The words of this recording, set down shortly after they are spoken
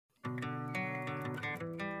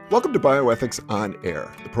Welcome to Bioethics on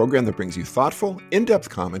Air, the program that brings you thoughtful, in-depth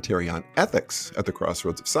commentary on ethics at the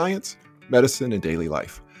crossroads of science, medicine, and daily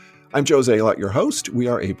life. I'm Joe Zalot, your host. We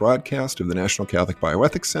are a broadcast of the National Catholic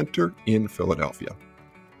Bioethics Center in Philadelphia.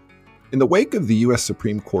 In the wake of the U.S.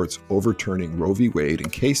 Supreme Court's overturning Roe v. Wade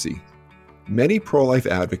and Casey, many pro-life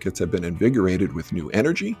advocates have been invigorated with new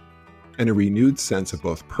energy and a renewed sense of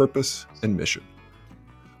both purpose and mission.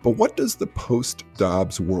 But what does the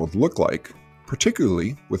post-Dobbs world look like,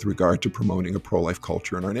 particularly with regard to promoting a pro-life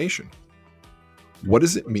culture in our nation? What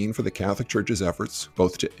does it mean for the Catholic Church's efforts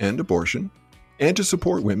both to end abortion and to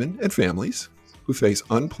support women and families who face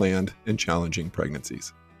unplanned and challenging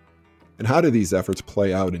pregnancies? And how do these efforts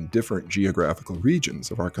play out in different geographical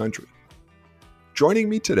regions of our country? Joining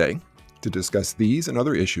me today to discuss these and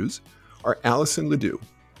other issues are Allison Ledoux,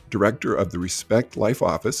 Director of the Respect Life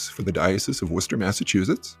Office for the Diocese of Worcester,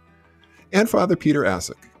 Massachusetts, and Father Peter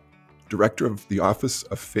Asek, Director of the Office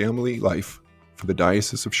of Family Life for the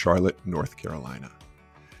Diocese of Charlotte, North Carolina.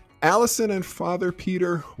 Allison and Father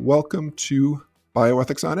Peter, welcome to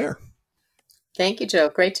Bioethics on Air. Thank you, Joe.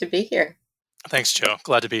 Great to be here. Thanks, Joe.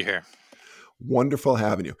 Glad to be here. Wonderful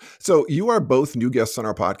having you. So you are both new guests on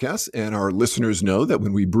our podcast, and our listeners know that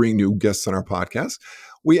when we bring new guests on our podcast,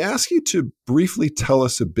 we ask you to briefly tell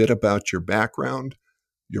us a bit about your background,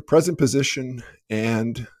 your present position,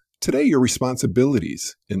 and today your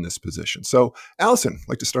responsibilities in this position. So Allison, I'd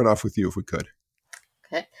like to start off with you if we could.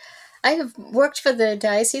 Okay. I have worked for the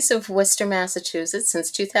Diocese of Worcester, Massachusetts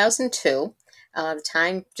since 2002. The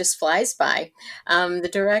time just flies by. The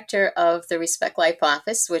director of the Respect Life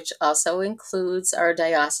Office, which also includes our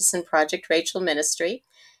diocesan Project Rachel ministry.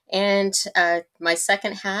 And my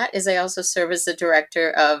second hat is I also serve as the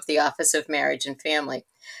director of the Office of Marriage and Family.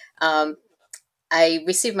 I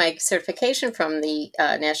received my certification from the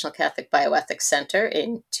National Catholic Bioethics Center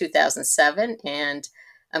in 2007, and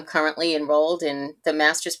I'm currently enrolled in the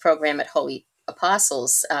master's program at Holy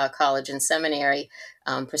Apostles College and Seminary,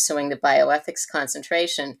 pursuing the bioethics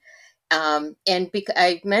concentration.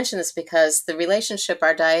 I mention this because the relationship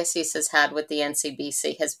our diocese has had with the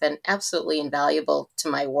NCBC has been absolutely invaluable to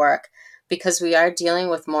my work, because we are dealing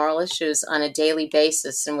with moral issues on a daily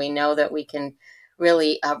basis, and we know that we can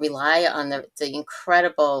really rely on the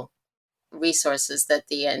incredible resources that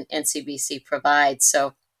the NCBC provides.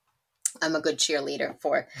 So I'm a good cheerleader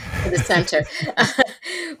for the center.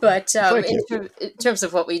 But in terms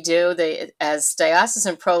of what we do, as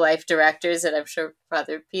diocesan pro-life directors, and I'm sure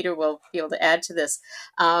Father Peter will be able to add to this,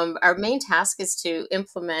 our main task is to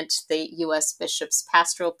implement the U.S. Bishop's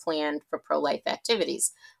Pastoral Plan for Pro-Life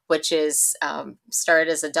Activities, which is started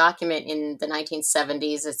as a document in the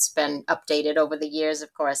 1970s. It's been updated over the years,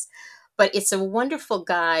 of course. But it's a wonderful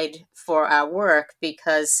guide for our work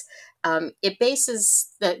because it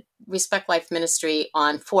bases the Respect Life ministry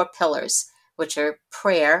on 4 pillars, which are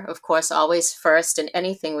prayer, of course, always first in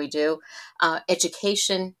anything we do,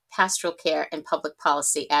 education, pastoral care, and public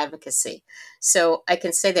policy advocacy. So I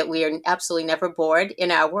can say that we are absolutely never bored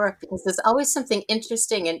in our work, because there's always something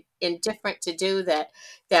interesting and different to do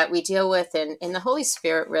that we deal with, and the Holy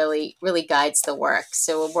Spirit really guides the work.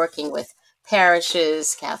 So we're working with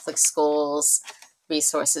parishes, Catholic schools,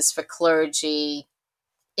 resources for clergy,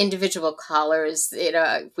 individual callers.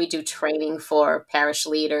 We do training for parish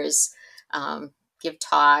leaders, give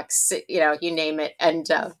talks, you name it. And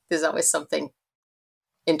there's always something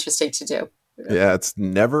interesting to do. Yeah, it's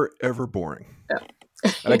never, ever boring.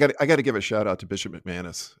 Yeah. And I got to give a shout out to Bishop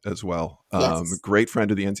McManus as well. Yes. Great friend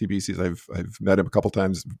of the NCBC's. I've met him a couple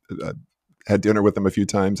times, had dinner with him a few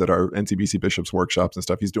times at our NCBC bishops workshops and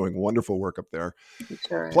stuff. He's doing wonderful work up there.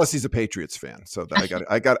 Sure. Plus, he's a Patriots fan, so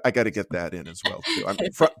I got to get that in as well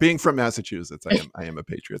too. Being from Massachusetts, I am a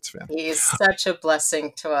Patriots fan. He's such a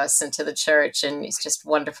blessing to us and to the church, and he's just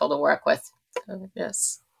wonderful to work with.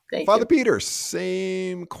 Yes. Thank Father you. Peter,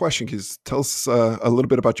 same question. Can you tell us a little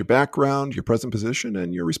bit about your background, your present position,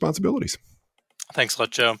 and your responsibilities? Thanks a lot,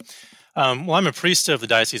 Joe. Well, I'm a priest of the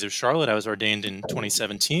Diocese of Charlotte. I was ordained in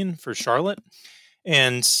 2017 for Charlotte.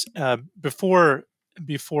 And before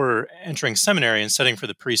entering seminary and studying for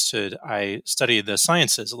the priesthood, I studied the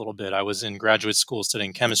sciences a little bit. I was in graduate school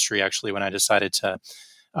studying chemistry, actually, when I decided to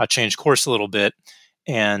change course a little bit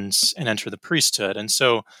and enter the priesthood. And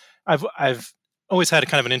so I've always had a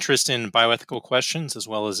kind of an interest in bioethical questions, as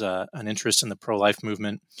well as an interest in the pro-life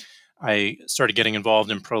movement. I started getting involved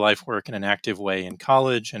in pro-life work in an active way in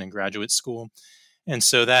college and in graduate school. And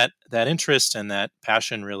so that interest and that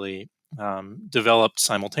passion really developed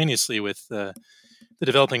simultaneously with the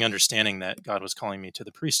developing understanding that God was calling me to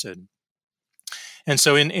the priesthood. And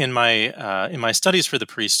so in my studies for the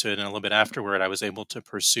priesthood and a little bit afterward, I was able to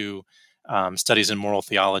pursue studies in moral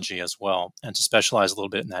theology as well, and to specialize a little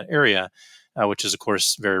bit in that area, which is, of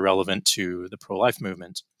course, very relevant to the pro-life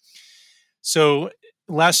movement. So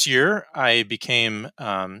last year, I became,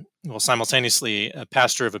 simultaneously a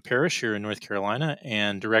pastor of a parish here in North Carolina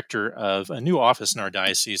and director of a new office in our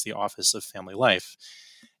diocese, the Office of Family Life.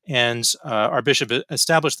 And our bishop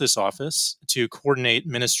established this office to coordinate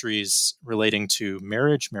ministries relating to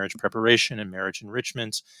marriage preparation, and marriage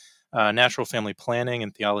enrichment, natural family planning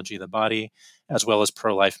and theology of the body, as well as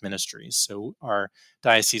pro-life ministries. So our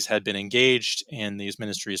diocese had been engaged in these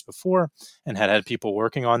ministries before and had people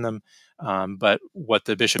working on them. But what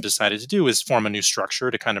the bishop decided to do is form a new structure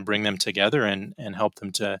to kind of bring them together and help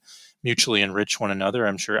them to mutually enrich one another.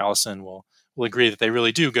 I'm sure Allison will agree that they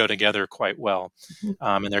really do go together quite well.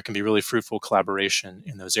 And there can be really fruitful collaboration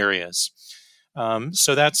in those areas.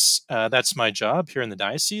 So that's my job here in the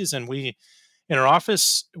diocese. And in our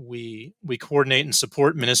office, we coordinate and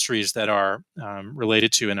support ministries that are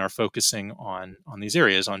related to and are focusing on these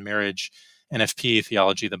areas, on marriage, NFP,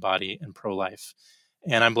 theology of the body, and pro-life.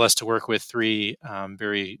 And I'm blessed to work with three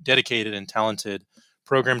very dedicated and talented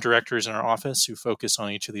program directors in our office who focus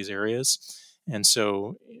on each of these areas. And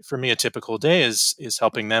so for me, a typical day is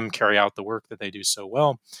helping them carry out the work that they do so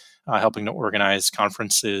well, helping to organize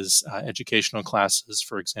conferences, educational classes,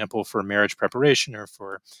 for example, for marriage preparation or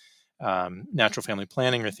for natural family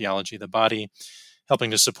planning or theology of the body,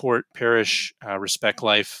 helping to support parish Respect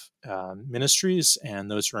Life ministries and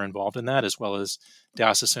those who are involved in that, as well as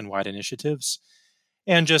diocesan-wide initiatives.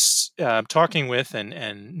 And just talking with and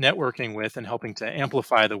networking with and helping to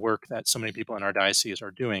amplify the work that so many people in our diocese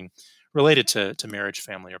are doing related to marriage,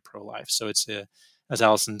 family, or pro-life. So it's as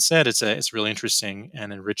Allison said, it's a really interesting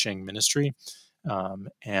and enriching ministry,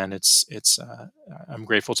 and I'm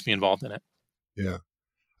grateful to be involved in it. Yeah,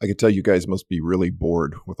 I could tell you guys must be really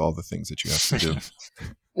bored with all the things that you have to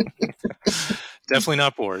do. Definitely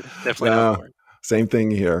not bored. Not bored. Same thing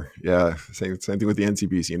here. Yeah, same thing with the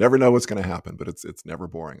NCBC. You never know what's going to happen, but it's never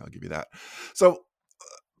boring. I'll give you that. So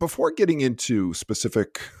before getting into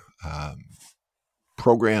specific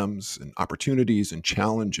programs and opportunities and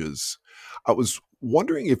challenges, I was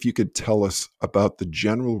wondering if you could tell us about the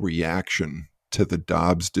general reaction to the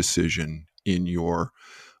Dobbs decision in your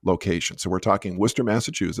location. So we're talking Worcester,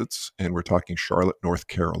 Massachusetts, and we're talking Charlotte, North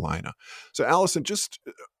Carolina. So Allison, just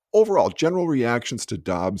overall general reactions to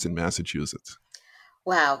Dobbs in Massachusetts.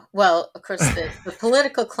 Wow. Well, of course, the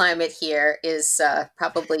political climate here is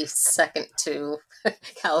probably second to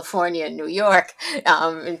California and New York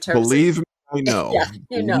in terms Believe me, I know.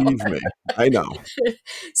 Yeah, Believe me, I know.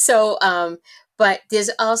 So, but there's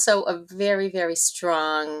also a very, very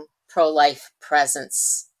strong pro-life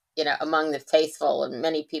presence, among the faithful and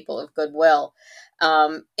many people of goodwill.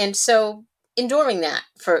 And so enduring that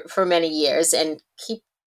for many years and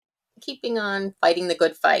keeping on fighting the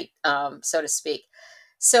good fight, so to speak.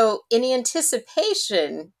 So in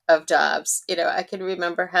anticipation of Dobbs, I can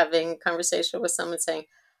remember having a conversation with someone saying,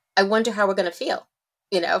 I wonder how we're going to feel,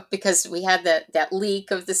 because we had that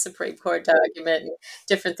leak of the Supreme Court document and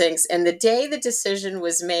different things. And the day the decision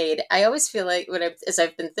was made, I always feel like as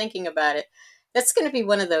I've been thinking about it, that's going to be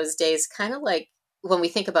one of those days, kind of like when we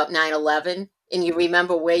think about 9/11 and you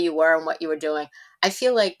remember where you were and what you were doing. I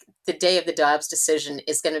feel like the day of the Dobbs decision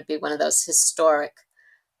is going to be one of those historic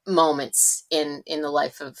moments in the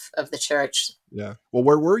life of the church. Yeah. Well,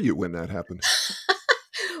 where were you when that happened?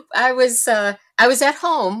 I was at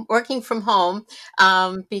home working from home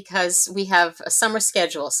because we have a summer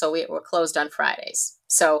schedule, so we're closed on Fridays.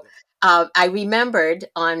 So I remembered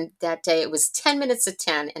on that day it was 10 minutes to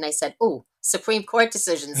 10, and I said, "Oh, Supreme Court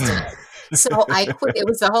decisions today." So it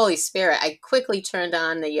was the Holy Spirit. I quickly turned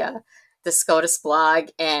on the SCOTUS blog,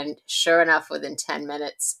 and sure enough, within 10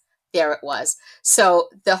 minutes. There it was. So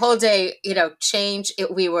the whole day, changed.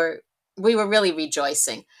 We were really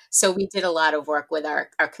rejoicing. So we did a lot of work with our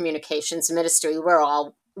communications ministry. We're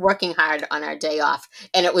all working hard on our day off,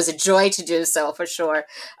 and it was a joy to do so for sure.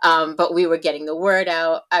 But we were getting the word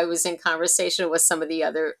out. I was in conversation with some of the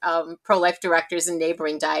other pro-life directors in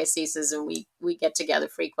neighboring dioceses, and we get together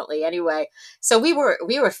frequently anyway. So we were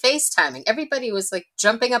FaceTiming. Everybody was like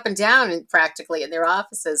jumping up and down and practically in their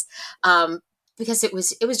offices. Because it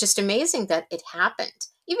was just amazing that it happened,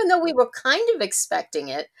 even though we were kind of expecting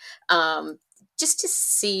it, just to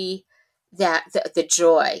see that the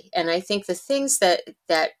joy. And I think the things that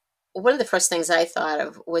one of the first things I thought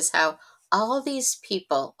of was how all these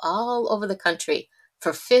people all over the country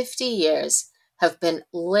for 50 years have been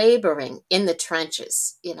laboring in the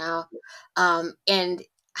trenches, and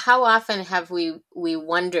how often have we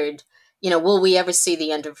wondered, will we ever see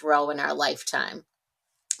the end of Roe in our lifetime?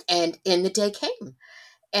 And the day came.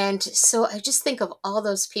 And so I just think of all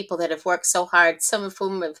those people that have worked so hard, some of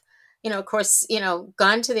whom have, of course,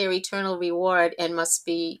 gone to their eternal reward and must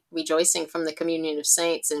be rejoicing from the communion of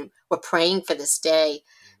saints. And we're praying for this day,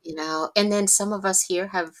 and then some of us here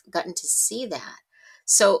have gotten to see that.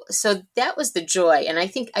 So that was the joy. And I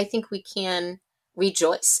think we can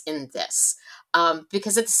rejoice in this,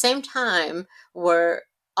 because at the same time, we're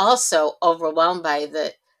also overwhelmed by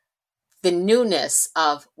the newness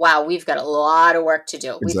of, wow, we've got a lot of work to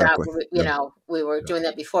do. Exactly. We were doing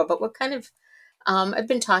that before, but we're kind of, I've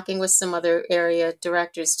been talking with some other area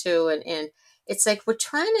directors too. And it's like, we're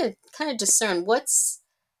trying to kind of discern what's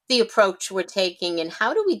the approach we're taking and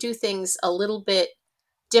how do we do things a little bit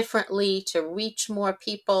differently to reach more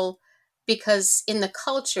people, because in the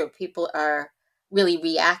culture, people are really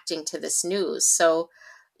reacting to this news. So,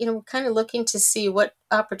 kind of looking to see what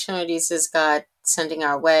opportunities is God sending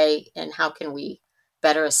our way and how can we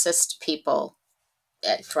better assist people,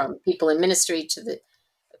 from people in ministry to the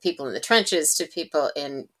people in the trenches to people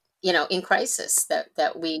in crisis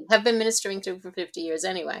that we have been ministering to for 50 years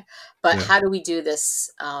anyway. But Yeah. how do we do this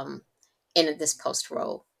in this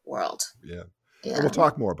post-Roe world? Yeah. Yeah. And we'll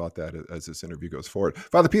talk more about that as this interview goes forward.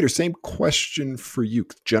 Father Peter, same question for you.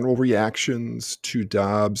 General reactions to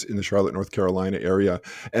Dobbs in the Charlotte, North Carolina area,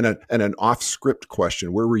 and an off-script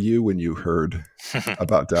question. Where were you when you heard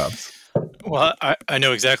about Dobbs? Well, I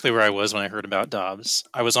know exactly where I was when I heard about Dobbs.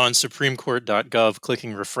 I was on supremecourt.gov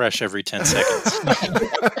clicking refresh every 10 seconds.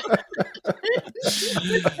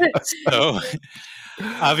 So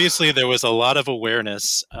obviously there was a lot of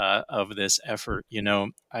awareness of this effort.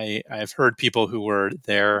 I've heard people who were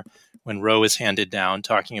there when Roe was handed down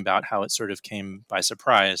talking about how it sort of came by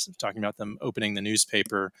surprise, talking about them opening the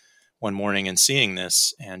newspaper one morning and seeing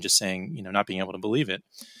this and just saying, not being able to believe it.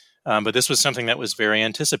 But this was something that was very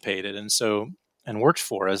anticipated and worked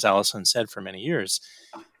for, as Allison said, for many years.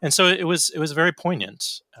 And so it was very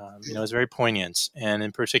poignant. It was very poignant. And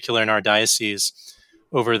in particular in our diocese,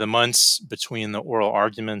 over the months between the oral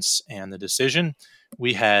arguments and the decision,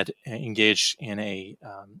 we had engaged in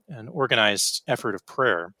an organized effort of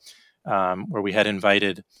prayer, where we had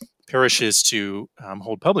invited parishes to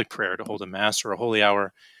hold public prayer, to hold a mass or a holy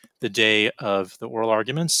hour the day of the oral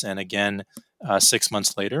arguments, and again 6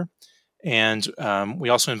 months later. And we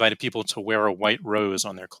also invited people to wear a white rose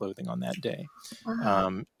on their clothing on that day,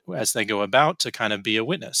 as they go about, to kind of be a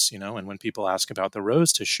witness, and when people ask about the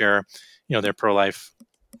rose, to share, their pro-life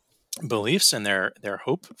beliefs and their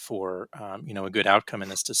hope for, a good outcome in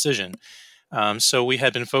this decision. So we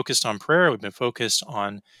had been focused on prayer. We've been focused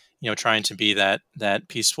on, trying to be that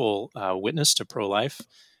peaceful witness to pro-life.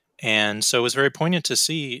 And so it was very poignant to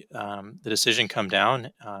see the decision come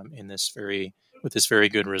down with this very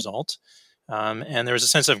good result. And there was a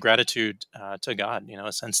sense of gratitude to God,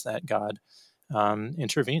 a sense that God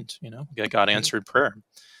intervened, God answered prayer.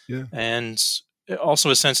 Yeah. And also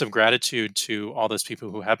a sense of gratitude to all those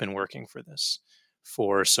people who have been working for this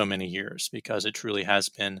for so many years, because it truly has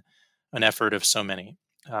been an effort of so many.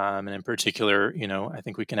 And in particular, I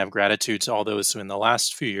think we can have gratitude to all those who in the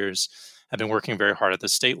last few years have been working very hard at the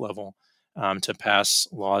state level to pass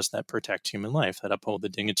laws that protect human life, that uphold the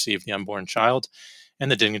dignity of the unborn child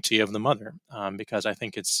and the dignity of the mother, because I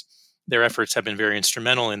think their efforts have been very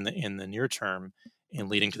instrumental in the near term in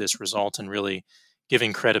leading to this result and really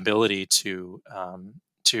giving credibility to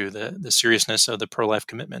the seriousness of the pro-life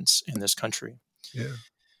commitments in this country. Yeah,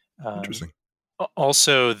 interesting.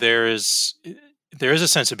 Also, there is a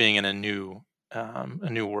sense of being in a new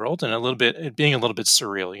world, and it being a little bit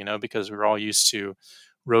surreal, because we're all used to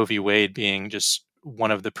Roe v. Wade being just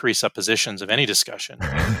one of the presuppositions of any discussion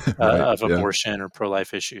of abortion or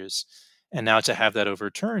pro-life issues. And now to have that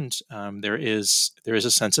overturned, there is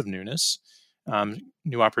a sense of newness,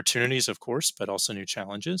 new opportunities, of course, but also new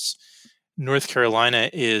challenges. North Carolina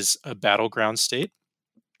is a battleground state.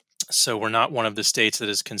 So we're not one of the states that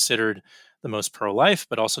is considered the most pro-life,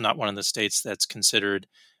 but also not one of the states that's considered,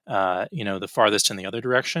 the farthest in the other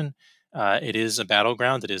direction. It is a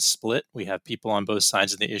battleground. It is split. We have people on both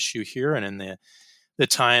sides of the issue here. And in the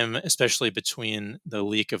time, especially between the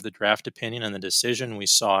leak of the draft opinion and the decision, we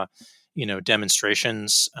saw,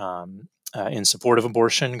 demonstrations in support of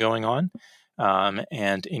abortion going on,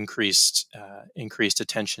 and increased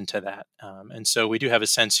attention to that. And so we do have a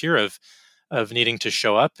sense here of needing to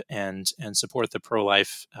show up and support the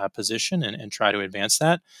pro-life position and try to advance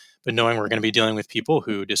that, but knowing we're going to be dealing with people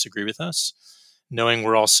who disagree with us, knowing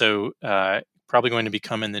we're also probably going to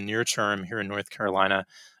become in the near term here in North Carolina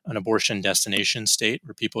an abortion destination state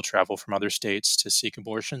where people travel from other states to seek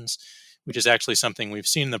abortions, which is actually something we've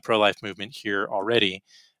seen in the pro-life movement here already.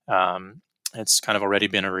 It's kind of already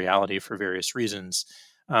been a reality for various reasons.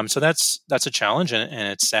 So that's a challenge, and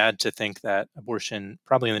it's sad to think that abortion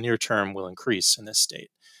probably in the near term will increase in this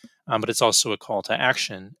state. But it's also a call to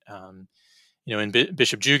action.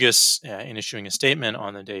 Bishop Jugas, in issuing a statement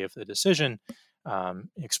on the day of the decision,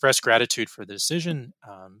 expressed gratitude for the decision,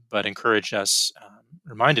 but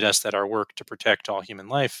reminded us that our work to protect all human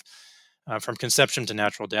life from conception to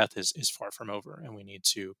natural death is far from over, and we need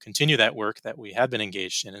to continue that work that we have been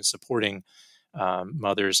engaged in supporting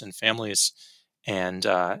mothers and families, and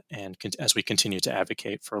as we continue to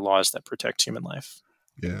advocate for laws that protect human life.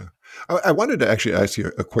 Yeah. I wanted to actually ask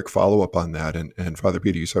you a quick follow-up on that. And Father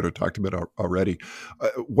Peter, you sort of talked about it already.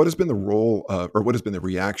 What has been the role or what has been the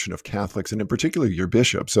reaction of Catholics, and in particular your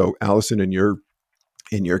bishop? So Allison, in your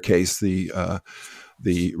case, the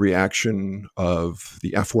reaction of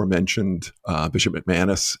the aforementioned Bishop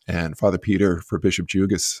McManus and Father Peter for Bishop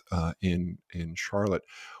Jugas in Charlotte.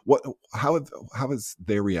 How has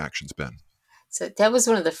their reactions been? So that was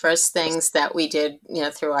one of the first things that we did,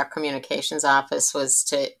 through our communications office, was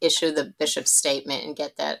to issue the bishop's statement and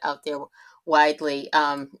get that out there widely.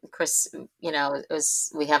 Chris,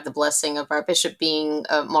 we have the blessing of our bishop being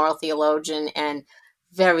a moral theologian and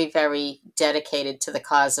very, very dedicated to the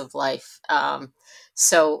cause of life.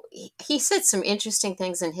 So he said some interesting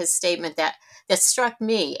things in his statement that struck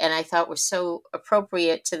me, and I thought were so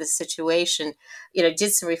appropriate to the situation.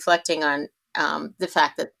 Did some reflecting on the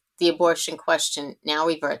fact that the abortion question now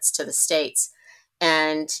reverts to the states.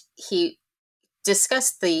 And he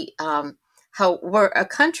discussed how we're a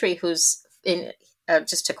country who's in,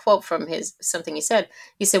 just to quote from something he said,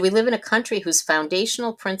 we live in a country whose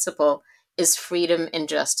foundational principle is freedom and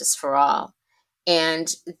justice for all.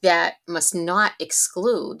 And that must not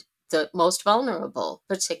exclude the most vulnerable,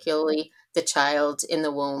 particularly the child in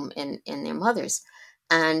the womb and their mothers.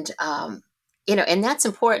 And, and that's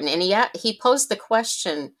important. And he posed the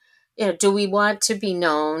question, do we want to be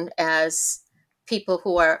known as people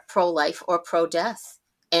who are pro-life or pro-death?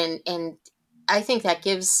 And I think that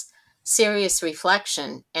gives serious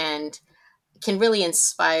reflection and can really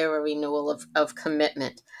inspire a renewal of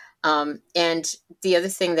commitment. And the other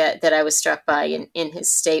thing that I was struck by in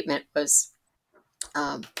his statement was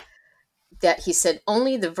that he said,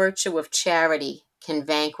 only the virtue of charity can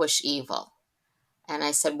vanquish evil. And I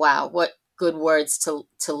said, wow, what good words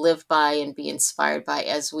to live by and be inspired by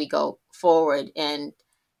as we go forward and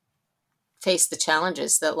face the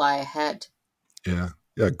challenges that lie ahead. Yeah,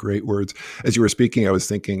 great words. As you were speaking, I was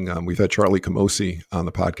thinking we've had Charlie Camosi on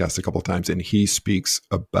the podcast a couple of times, and he speaks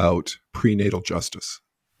about prenatal justice.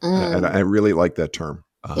 And I really like that term.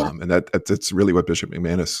 And that's really what Bishop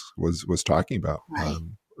McManus was talking about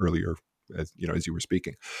earlier, as you were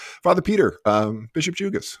speaking. Father Peter, Bishop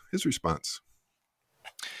Jugas, his response.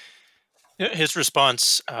 His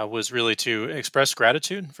response was really to express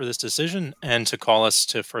gratitude for this decision and to call us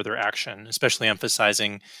to further action, especially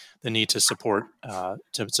emphasizing the need to support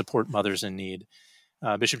mothers in need.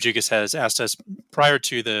 Bishop Jugas has asked us prior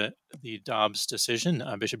to the Dobbs decision.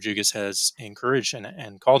 Bishop Jugas has encouraged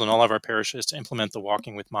and called on all of our parishes to implement the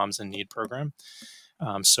Walking with Moms in Need program.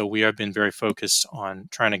 So we have been very focused on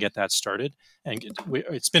trying to get that started, and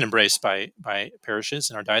it's been embraced by parishes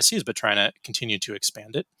in our diocese, but trying to continue to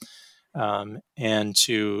expand it. And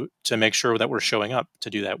to make sure that we're showing up to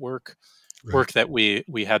do that work that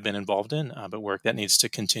we have been involved in, but work that needs to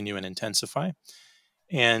continue and intensify.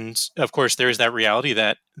 And of course, there is that reality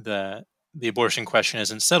that the abortion question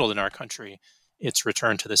isn't settled in our country. It's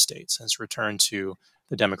returned to the states, and it's returned to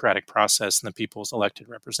the democratic process and the people's elected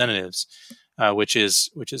representatives, which is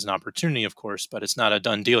an opportunity, of course, but it's not a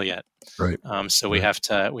done deal yet. Right. So we have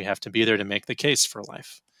to be there to make the case for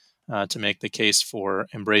life. To make the case for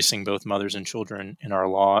embracing both mothers and children in our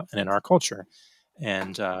law and in our culture.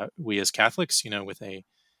 And we as Catholics, with a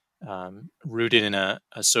rooted in a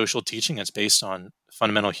social teaching that's based on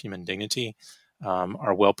fundamental human dignity,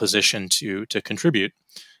 are well positioned to contribute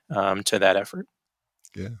to that effort.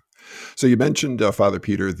 Yeah. So you mentioned, Father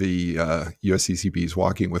Peter, the USCCB's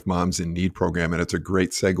Walking with Moms in Need program, and it's a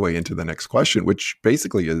great segue into the next question, which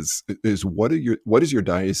basically is what is your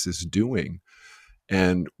diocese doing?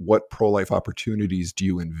 And what pro-life opportunities do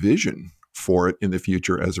you envision for it in the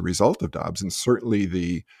future as a result of Dobbs? And certainly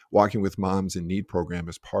the Walking with Moms in Need program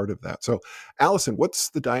is part of that. So, Allison, what's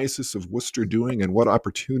the Diocese of Worcester doing, and what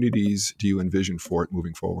opportunities do you envision for it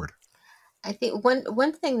moving forward? I think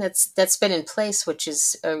one thing that's been in place, which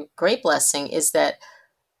is a great blessing, is that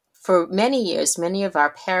for many years, many of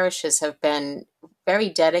our parishes have been very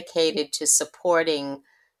dedicated to supporting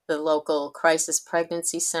the local crisis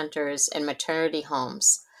pregnancy centers and maternity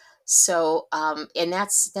homes. So, and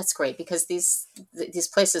that's great, because these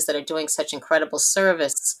places that are doing such incredible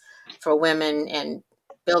service for women and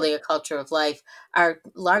building a culture of life, are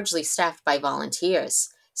largely staffed by volunteers.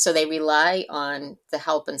 So they rely on the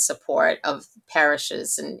help and support of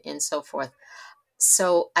parishes and so forth.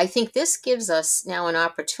 So I think this gives us now an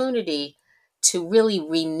opportunity to really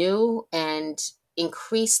renew and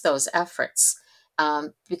increase those efforts,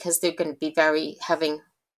 because they're going to be having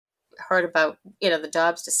heard about, the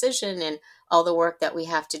Dobbs decision and all the work that we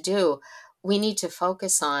have to do. We need to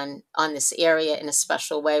focus on this area in a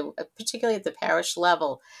special way, particularly at the parish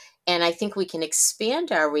level. And I think we can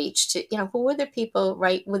expand our reach to, who are the people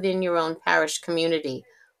right within your own parish community?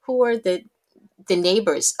 Who are the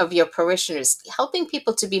neighbors of your parishioners? Helping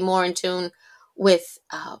people to be more in tune with,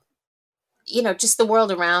 just the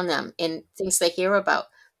world around them and things they hear about.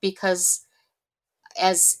 Because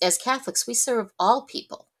as Catholics, we serve all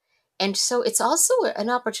people. And so it's also an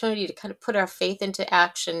opportunity to kind of put our faith into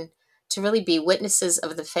action, to really be witnesses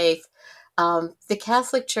of the faith. The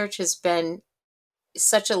Catholic Church has been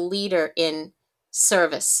such a leader in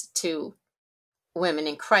service to women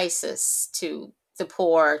in crisis, to the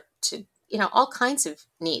poor, to, all kinds of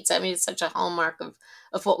needs. I mean, it's such a hallmark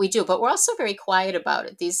of what we do, but we're also very quiet about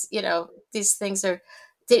it. These things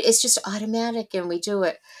it's just automatic and we do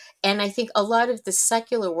it. And I think a lot of the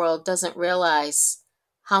secular world doesn't realize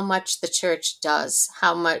how much the church does,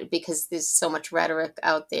 because there's so much rhetoric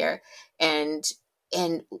out there. And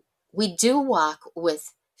we do walk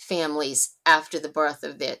with families after the birth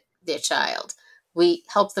of their child. We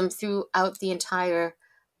help them throughout the entire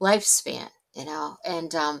lifespan,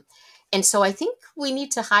 and so I think we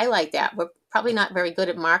need to highlight that. We're probably not very good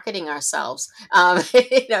at marketing ourselves,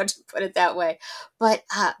 to put it that way. But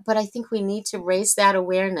I think we need to raise that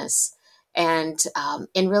awareness and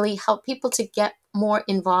really help people to get more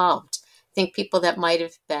involved. I think people that might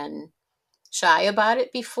have been shy about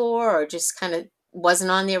it before, or just kind of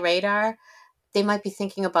wasn't on their radar, they might be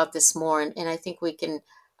thinking about this more. And I think we can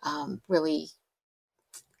really,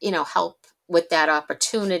 help with that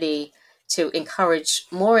opportunity to encourage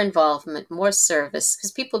more involvement, more service,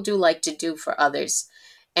 because people do like to do for others.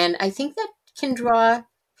 And I think that can draw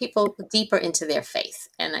people deeper into their faith.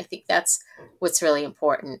 And I think that's what's really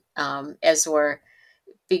important, as we're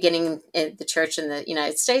beginning in the church in the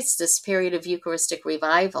United States, this period of Eucharistic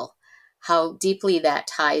revival, how deeply that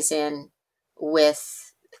ties in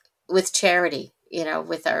with charity,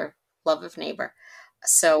 with our love of neighbor.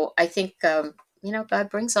 So I think, God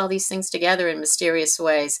brings all these things together in mysterious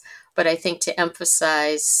ways. But I think to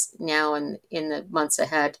emphasize now and in the months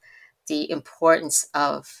ahead, the importance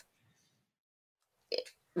of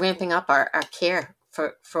ramping up our care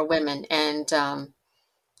for women and,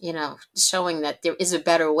 showing that there is a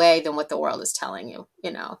better way than what the world is telling you,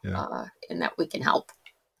 and that we can help.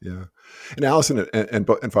 Yeah. And Allison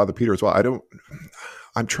and Father Peter as well.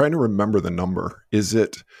 I'm trying to remember the number. Is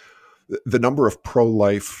it the number of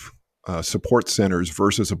pro-life support centers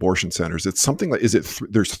versus abortion centers? It's something like,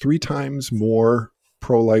 there's 3 times more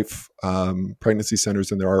pro-life pregnancy centers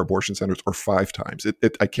than there are abortion centers, or 5 times.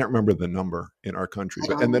 I can't remember the number in our country,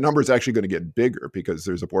 and the number is actually going to get bigger because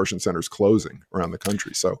there's abortion centers closing around the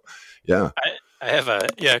country. So, yeah. I have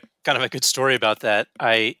kind of a good story about that.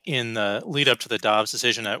 In the lead up to the Dobbs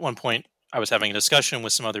decision, at one point, I was having a discussion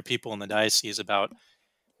with some other people in the diocese about,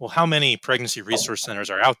 well, how many pregnancy resource centers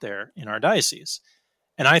are out there in our diocese?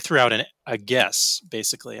 And I threw out a guess,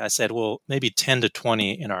 basically. I said, well, maybe 10 to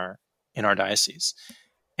 20 in our diocese.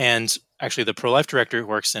 And actually, the pro-life director who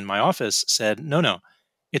works in my office said, no,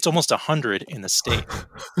 it's almost 100 in the state.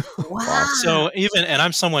 Wow. So and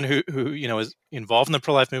I'm someone who is involved in the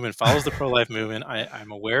pro-life movement, follows the pro-life movement.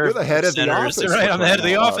 I'm aware You're the head of the office. Right, I'm the head of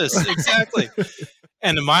the office. Exactly.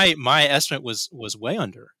 And my estimate was way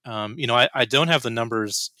under. I don't have the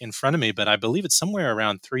numbers in front of me, but I believe it's somewhere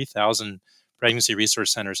around 3,000 pregnancy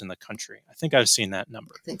resource centers in the country. I think I've seen that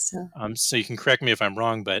number. I think so. So you can correct me if I'm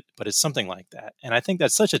wrong, but it's something like that. And I think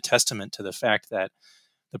that's such a testament to the fact that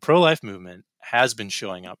the pro-life movement has been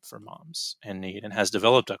showing up for moms in need and has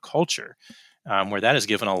developed a culture where that is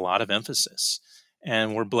given a lot of emphasis.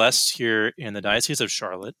 And we're blessed here in the Diocese of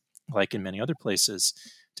Charlotte, like in many other places,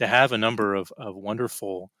 to have a number of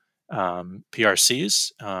wonderful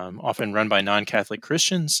PRCs, often run by non-Catholic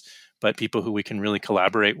Christians, but people who we can really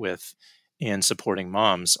collaborate with in supporting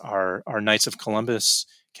moms. Our Knights of Columbus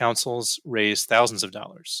councils raise thousands of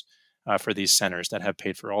dollars for these centers that have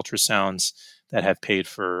paid for ultrasounds, that have paid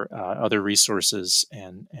for other resources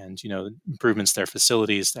and improvements to their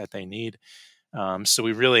facilities that they need. So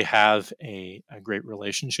we really have a great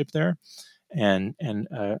relationship there, and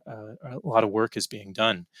a lot of work is being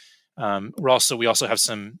done. We also have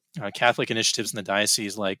some Catholic initiatives in the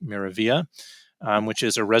diocese like Miravia, which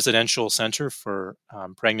is a residential center for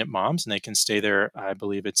pregnant moms, and they can stay there. I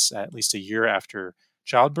believe it's at least a year after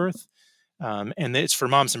childbirth, and it's for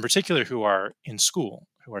moms in particular who are in school,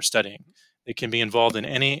 who are studying. They can be involved in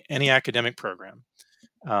any academic program,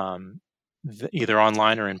 um, either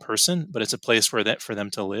online or in person. But it's a place for them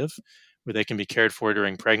to live, where they can be cared for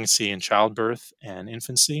during pregnancy and childbirth and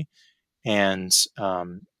infancy, and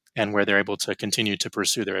where they're able to continue to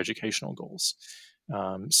pursue their educational goals.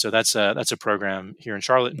 So that's a program here in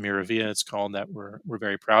Charlotte, Miravia, it's called, that we're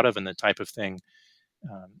very proud of, and the type of thing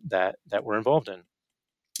that we're involved in.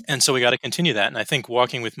 And so we got to continue that. And I think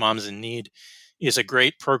Walking with Moms in Need is a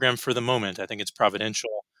great program for the moment. I think it's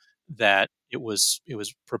providential that it was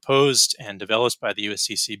proposed and developed by the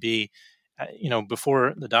USCCB,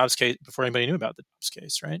 before the Dobbs case, before anybody knew about the Dobbs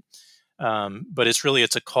case, right? But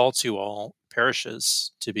it's a call to all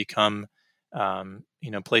parishes to become,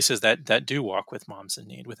 places that do walk with moms in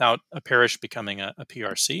need, without a parish becoming a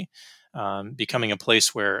PRC, becoming a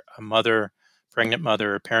place where a mother, pregnant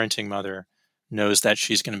mother, parenting mother, knows that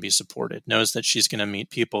she's going to be supported, knows that she's going to meet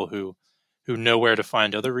people who know where to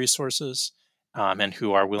find other resources, and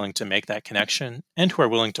who are willing to make that connection, and who are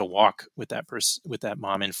willing to walk with that person, with that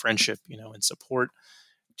mom, in friendship, and support.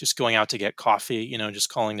 Just going out to get coffee, just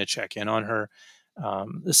calling to check in on her.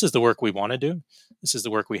 This is the work we want to do. This is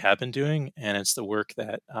the work we have been doing, and it's the work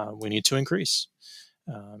that we need to increase.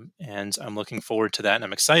 And I'm looking forward to that, and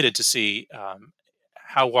I'm excited to see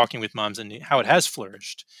how Walking with Moms in Need, how it has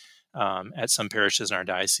flourished at some parishes in our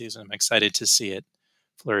diocese, and I'm excited to see it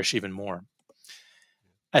flourish even more.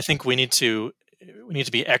 I think we need to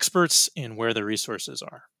be experts in where the resources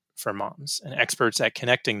are for moms, and experts at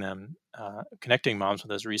connecting moms with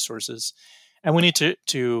those resources. And we need to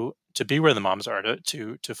be where the moms are,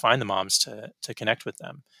 to find the moms, to connect with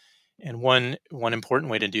them. And one important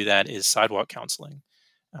way to do that is sidewalk counseling.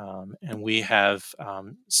 And we have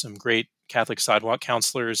some great Catholic sidewalk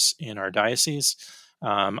counselors in our diocese.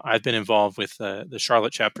 I've been involved with the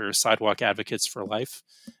Charlotte chapter Sidewalk Advocates for Life,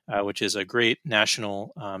 which is a great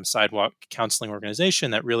national sidewalk counseling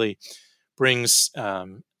organization that really brings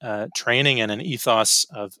training and an ethos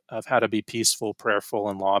of how to be peaceful, prayerful,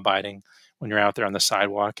 and law-abiding when you're out there on the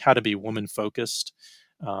sidewalk, how to be woman-focused.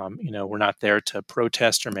 We're not there to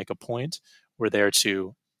protest or make a point. We're there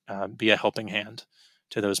to be a helping hand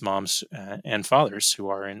to those moms and fathers who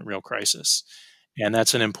are in real crisis. And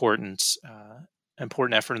that's an important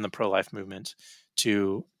effort in the pro-life movement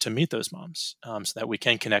to meet those moms, so that we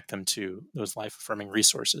can connect them to those life-affirming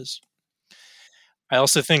resources. I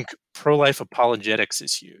also think pro-life apologetics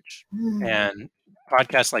is huge, and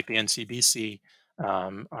podcasts like the NCBC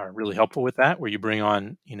are really helpful with that, where you bring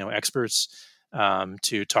on experts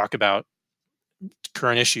to talk about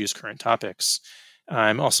current issues, current topics.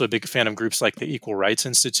 I'm also a big fan of groups like the Equal Rights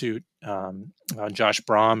Institute. Josh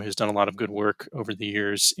Brahm, who's done a lot of good work over the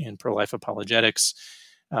years in pro-life apologetics,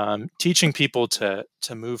 teaching people to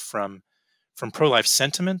move from pro-life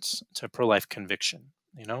sentiment to pro-life conviction.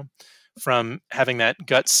 From having that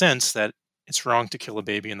gut sense that it's wrong to kill a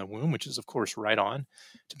baby in the womb, which is of course right on,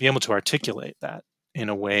 to be able to articulate that in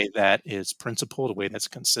a way that is principled, a way that's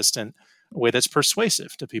consistent, a way that's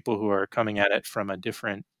persuasive to people who are coming at it from a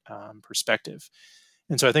different perspective.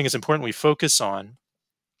 And so I think it's important we focus on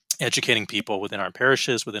educating people within our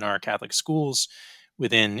parishes, within our Catholic schools,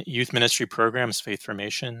 within youth ministry programs, faith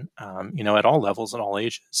formation, at all levels and all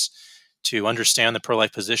ages, to understand the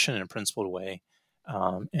pro-life position in a principled way,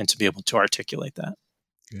 and to be able to articulate that.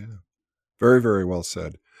 Yeah, very, very well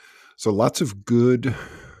said. So lots of good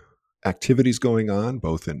activities going on,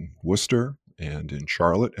 both in Worcester and in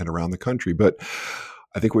Charlotte and around the country. But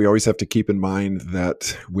I think we always have to keep in mind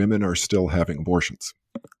that women are still having abortions.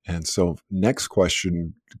 And so next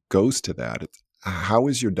question goes to that. How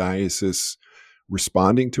is your diocese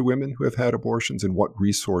responding to women who have had abortions, and what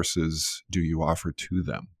resources do you offer to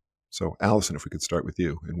them? So Allison, if we could start with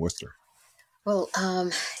you in Worcester. Well,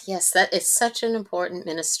 yes, that is such an important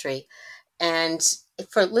ministry. And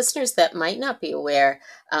for listeners that might not be aware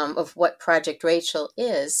of what Project Rachel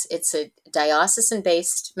is, it's a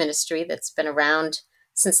diocesan-based ministry that's been around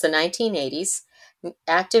since the 1980s,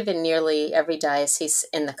 active in nearly every diocese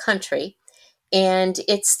in the country. And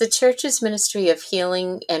it's the church's ministry of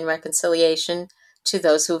healing and reconciliation to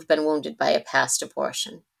those who've been wounded by a past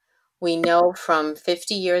abortion. We know from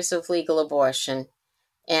 50 years of legal abortion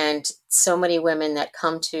and so many women that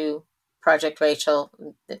come to Project Rachel,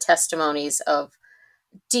 the testimonies of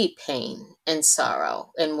deep pain and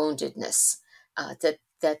sorrow and woundedness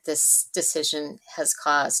that this decision has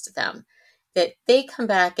caused them, that they come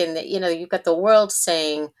back and you've got the world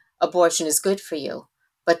saying abortion is good for you,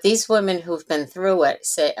 but these women who've been through it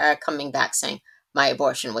are coming back saying my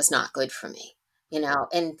abortion was not good for me,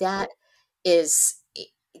 and that is,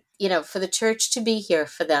 for the church to be here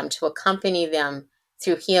for them, to accompany them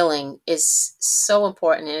through healing is so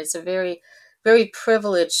important. And it's a very, very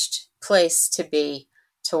privileged place to be,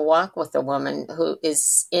 to walk with a woman who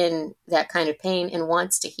is in that kind of pain and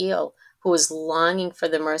wants to heal, who is longing for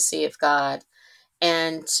the mercy of God.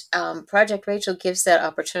 And Project Rachel gives that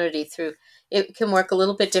opportunity through, it can work a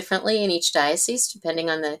little bit differently in each diocese, depending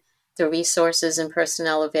on the resources and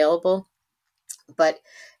personnel available. But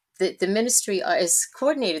the ministry is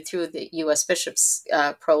coordinated through the U.S. Bishop's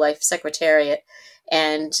Pro-Life Secretariat,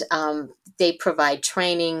 and they provide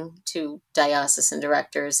training to diocesan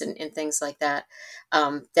directors and things like that.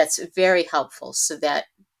 That's very helpful, so that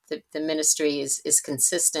the ministry is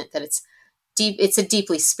consistent, that it's deep. It's a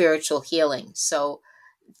deeply spiritual healing. So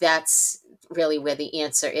that's really where the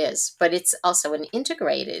answer is. But it's also an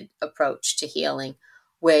integrated approach to healing,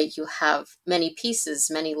 where you have many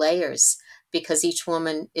pieces, many layers, because each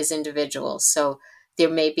woman is individual. So there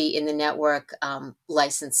may be in the network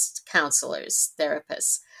licensed counselors,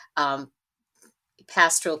 therapists,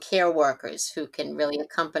 pastoral care workers who can really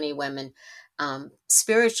accompany women,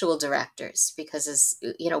 spiritual directors, because as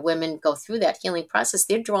women go through that healing process,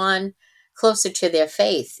 they're drawn closer to their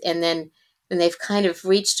faith, and then they've kind of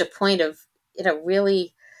reached a point of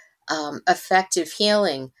really effective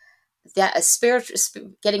healing. That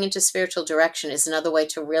getting into spiritual direction is another way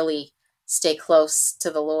to really stay close to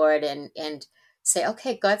the Lord and say,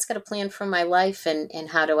 okay, God's got a plan for my life, and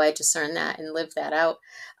how do I discern that and live that out?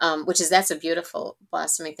 That's a beautiful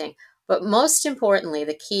blossoming thing. But most importantly,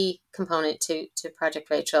 the key component to Project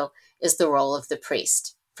Rachel is the role of the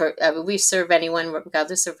priest. We serve anyone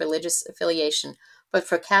regardless of religious affiliation, but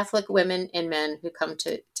for Catholic women and men who come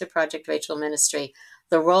to Project Rachel ministry,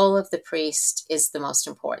 the role of the priest is the most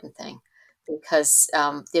important thing, because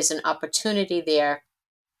there's an opportunity there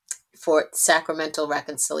for sacramental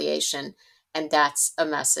reconciliation, and that's a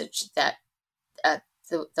message that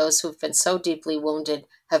those who've been so deeply wounded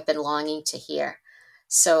have been longing to hear.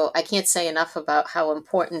 So I can't say enough about how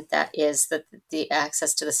important that is, that the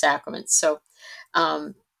access to the sacraments. So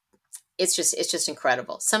it's just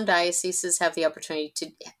incredible. Some dioceses have the opportunity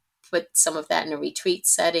to put some of that in a retreat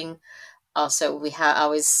setting. Also, we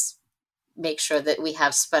always make sure that we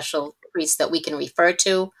have special priests that we can refer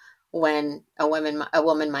to when a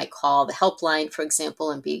woman might call the helpline, for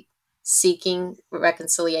example, and be seeking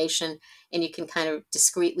reconciliation. And you can kind of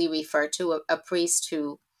discreetly refer to a priest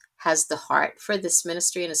who has the heart for this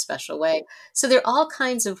ministry in a special way. So there are all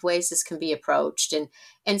kinds of ways this can be approached.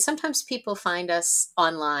 And sometimes people find us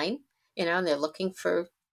online, and they're looking for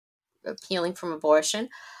healing from abortion.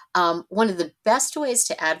 One of the best ways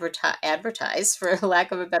to advertise, for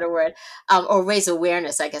lack of a better word, or raise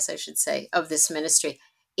awareness, I guess I should say, of this ministry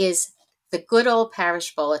is the good old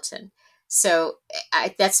parish bulletin. So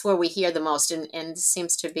that's where we hear the most, and it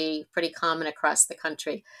seems to be pretty common across the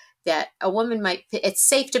country, that a woman it's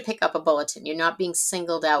safe to pick up a bulletin. You're not being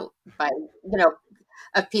singled out by,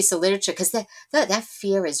 a piece of literature, because that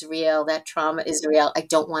fear is real, that trauma is real. I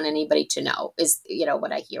don't want anybody to know, is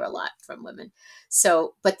what I hear a lot from women.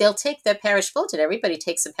 So, but they'll take the parish bulletin. Everybody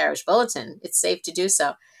takes a parish bulletin. It's safe to do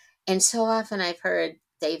so. And so often I've heard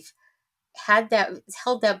they've held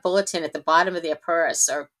that bulletin at the bottom of their purse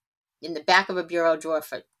or in the back of a bureau drawer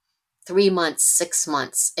for 3 months, 6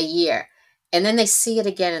 months, a year. And then they see it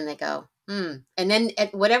again and they go, And then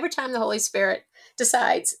at whatever time the Holy Spirit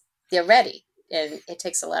decides, they're ready. And it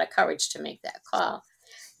takes a lot of courage to make that call.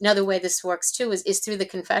 Another way this works too is through the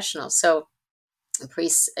confessional. So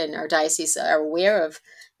priests in our diocese are aware of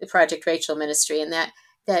the Project Rachel ministry, and that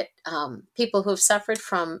people who've suffered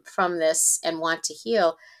from this and want to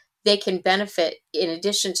heal, they can benefit, in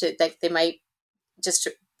addition to that they might just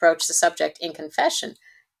broach the subject in confession.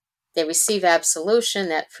 They receive absolution,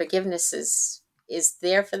 that forgiveness is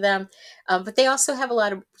there for them. But they also have a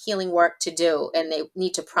lot of healing work to do, and they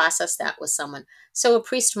need to process that with someone. So a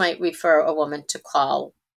priest might refer a woman to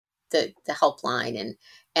call the helpline,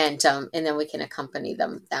 and then we can accompany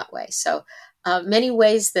them that way. So many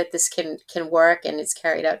ways that this can work, and it's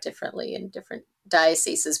carried out differently in different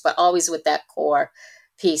dioceses, but always with that core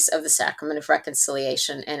piece of the sacrament of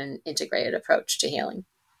reconciliation and an integrated approach to healing.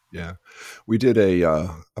 Yeah. We did a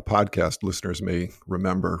podcast, listeners may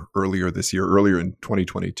remember, earlier in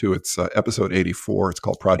 2022. It's episode 84. It's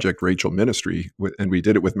called Project Rachel Ministry. And we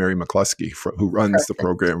did it with Mary McCluskey, who runs the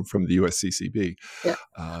program from the USCCB. Yeah.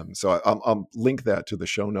 So I'll link that to the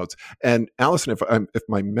show notes. And Allison, if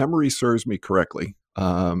my memory serves me correctly,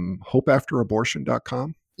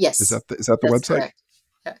 hopeafterabortion.com? Yes. Is that the website?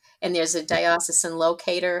 Correct. And there's a diocesan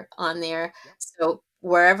locator on there. So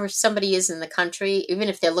wherever somebody is in the country, even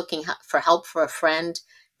if they're looking for help for a friend,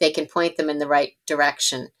 they can point them in the right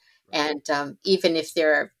direction. And even if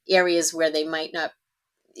there are areas where they might not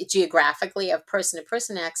geographically have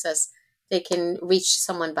person-to-person access, they can reach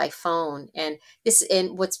someone by phone. And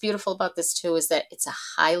what's beautiful about this too is that it's a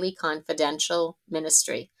highly confidential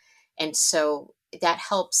ministry, and so that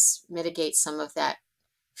helps mitigate some of that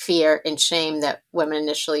fear and shame that women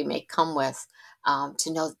initially may come with,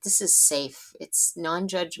 to know that this is safe, it's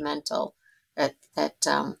non-judgmental, that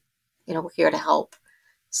we're here to help.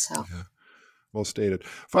 So. Yeah. Well stated.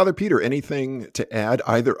 Father Peter, anything to add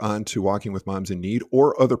either on to Walking with Moms in Need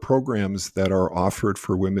or other programs that are offered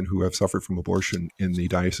for women who have suffered from abortion in the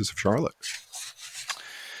Diocese of Charlotte?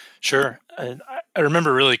 Sure. I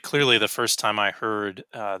remember really clearly the first time I heard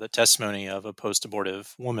the testimony of a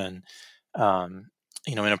post-abortive woman,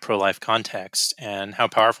 in a pro-life context, and how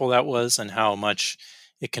powerful that was, and how much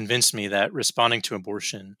it convinced me that responding to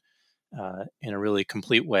abortion in a really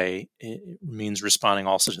complete way, it means responding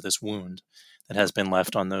also to this wound that has been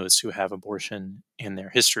left on those who have abortion in their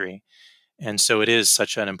history. And so it is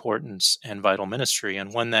such an important and vital ministry,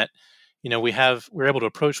 and one that, we're able to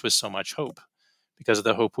approach with so much hope because of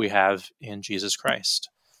the hope we have in Jesus Christ.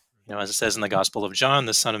 As it says in the Gospel of John,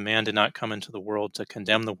 the Son of Man did not come into the world to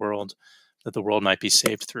condemn the world, that the world might be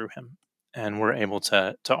saved through him. And we're able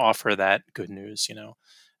to offer that good news,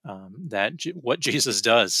 that what Jesus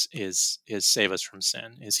does is save us from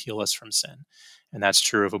sin, is heal us from sin. And that's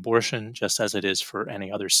true of abortion, just as it is for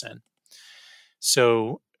any other sin.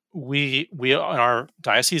 So we in our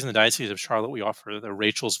diocese, in the Diocese of Charlotte, we offer the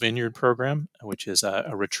Rachel's Vineyard program, which is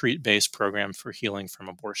a retreat-based program for healing from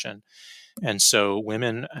abortion. And so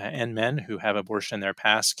women and men who have abortion in their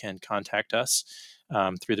past can contact us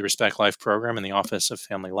through the Respect Life program in the Office of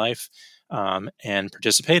Family Life, and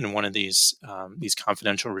participate in one of these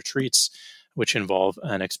confidential retreats, which involve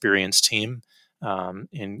an experienced team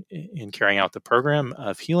in carrying out the program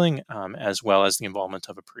of healing, as well as the involvement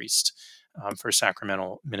of a priest for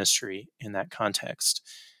sacramental ministry in that context.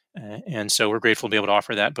 And so we're grateful to be able to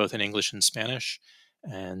offer that both in English and Spanish.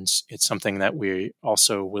 And it's something that we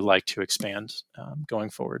also would like to expand going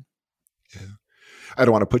forward. Yeah. I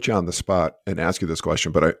don't want to put you on the spot and ask you this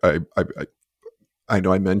question, but I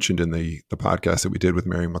know I mentioned in the podcast that we did with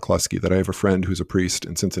Mary McCluskey that I have a friend who's a priest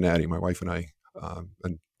in Cincinnati. My wife and I,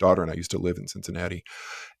 and daughter and I, used to live in Cincinnati,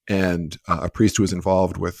 and a priest who was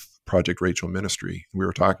involved with Project Rachel Ministry. We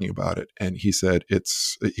were talking about it, and he said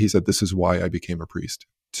this is why I became a priest,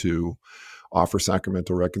 to offer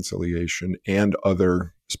sacramental reconciliation and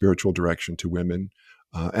other spiritual direction to women.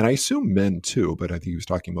 And I assume men too, but I think he was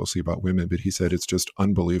talking mostly about women. But he said it's just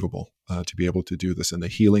unbelievable to be able to do this and the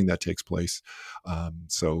healing that takes place.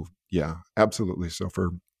 So yeah, absolutely. So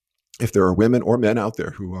if there are women or men out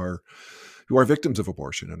there who are victims of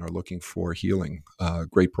abortion and are looking for healing,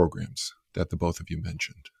 great programs that the both of you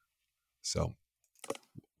mentioned. So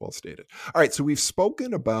well stated. All right, so we've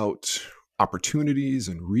spoken about opportunities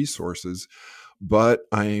and resources, but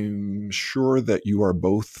I'm sure that you are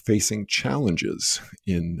both facing challenges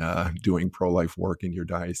in doing pro-life work in your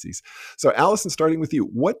diocese. So Allison, starting with you,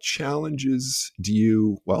 what challenges do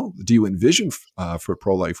you envision for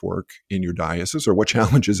pro-life work in your diocese, or what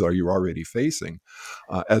challenges are you already facing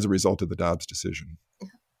as a result of the Dobbs decision?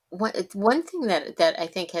 One thing that I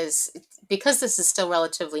think has, because this is still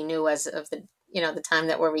relatively new as of the time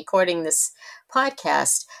that we're recording this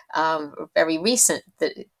podcast, very recent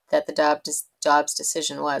that the Dobbs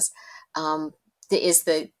decision was, is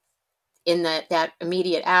in that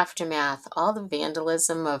immediate aftermath, all the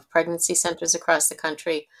vandalism of pregnancy centers across the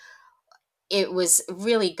country. It was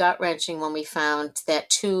really gut-wrenching when we found that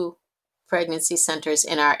 2 pregnancy centers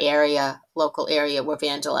in our local area, were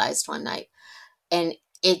vandalized one night. And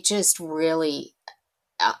it just really,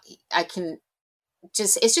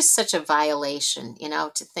 it's just such a violation,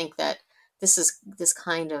 to think that this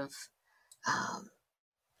kind of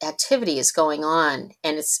activity is going on,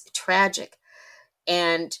 and it's tragic.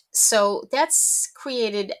 And so that's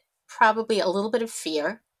created probably a little bit of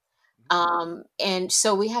fear. And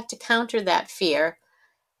so we have to counter that fear,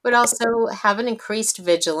 but also have an increased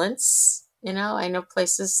vigilance. I know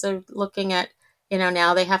places are looking at,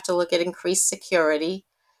 now they have to look at increased security,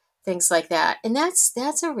 things like that. And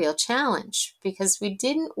that's a real challenge, because we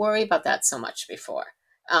didn't worry about that so much before.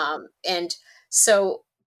 And so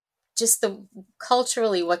just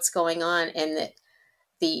culturally what's going on, and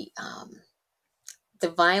the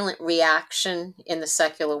violent reaction in the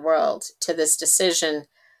secular world to this decision,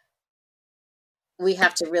 we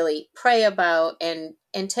have to really pray about and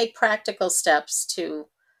take practical steps to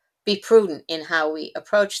be prudent in how we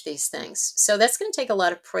approach these things. So that's going to take a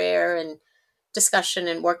lot of prayer and discussion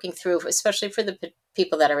and working through, especially for the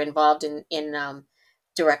people that are involved in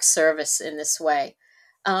direct service in this way.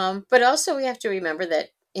 But also we have to remember that,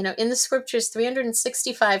 in the scriptures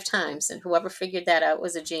 365 times, and whoever figured that out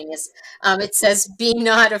was a genius, it says, be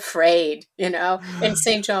not afraid, and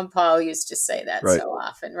St. John Paul used to say that Right. so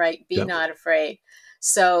often, right? Be Yep. not afraid.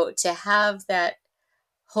 So to have that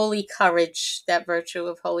holy courage, that virtue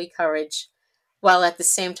of holy courage, while at the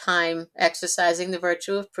same time exercising the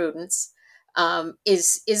virtue of prudence,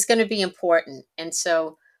 is going to be important. And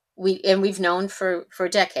so we've known for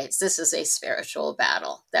decades, this is a spiritual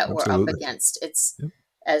battle that we're up Absolutely. against. It's, Yep.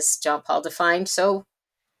 as John Paul defined so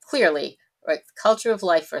clearly, right, the culture of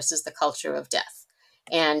life versus the culture of death.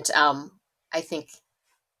 And I think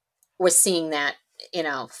we're seeing that,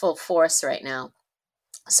 full force right now.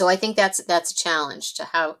 So I think that's a challenge to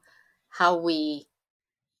how we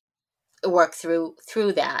work through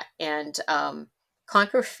that and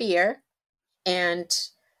conquer fear, and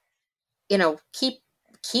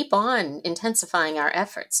keep on intensifying our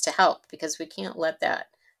efforts to help, because we can't let that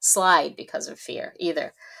slide because of fear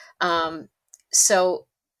either. So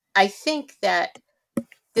I think that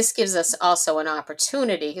this gives us also an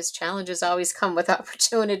opportunity, because challenges always come with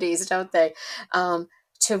opportunities, don't they?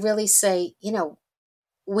 To really say,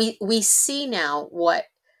 we see now what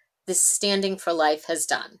this Standing for Life has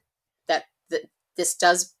done. That this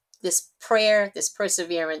prayer, this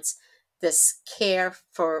perseverance, this care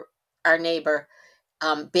for our neighbor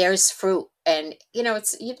bears fruit. And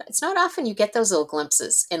it's not often you get those little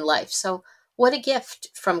glimpses in life. So what a gift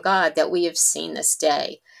from God that we have seen this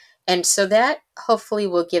day. And so that hopefully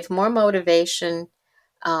will give more motivation,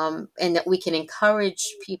 and that we can encourage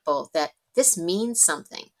people that this means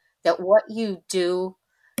something, that what you do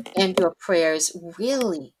and your prayers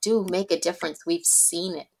really do make a difference. We've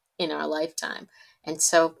seen it in our lifetime. And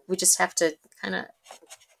so we just have to kind of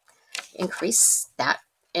increase that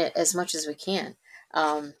as much as we can.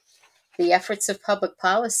 The efforts of public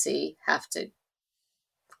policy have to,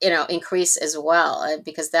 increase as well,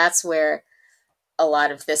 because that's where a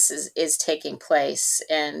lot of this is taking place.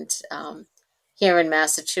 And here in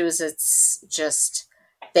Massachusetts,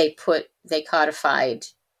 they codified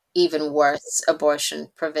even worse abortion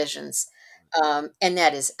provisions. And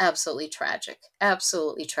that is absolutely tragic,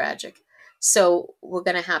 absolutely tragic. So we're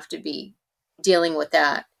going to have to be dealing with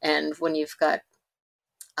that. And when you've got,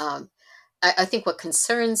 I think what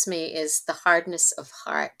concerns me is the hardness of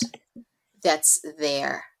heart that's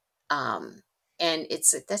there. And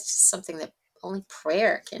that's just something that only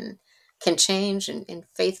prayer can change, and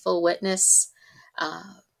faithful witness,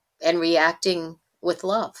 and reacting with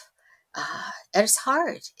love. And it's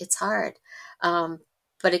hard. It's hard.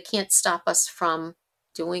 But it can't stop us from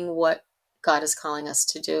doing what God is calling us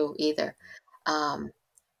to do either.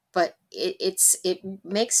 But it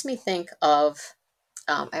makes me think of,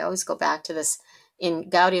 I always go back to this in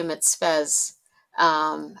Gaudium et Spes.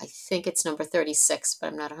 I think it's number 36, but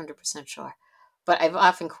I'm not 100% sure. But I've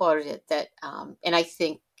often quoted it that, and I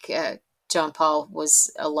think John Paul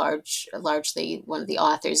was largely one of the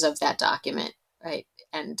authors of that document, right?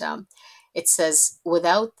 And it says,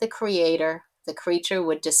 without the Creator, the creature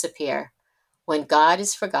would disappear. When God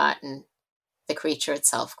is forgotten, the creature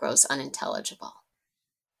itself grows unintelligible.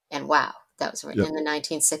 And wow, that was written in the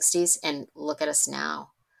 1960s, and look at us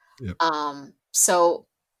now. Yep. So,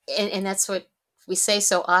 and that's what we say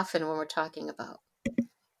so often when we're talking about,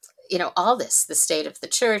 all this, the state of the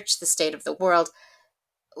church, the state of the world.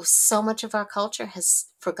 So much of our culture has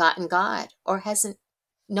forgotten God or hasn't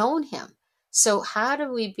known him. So how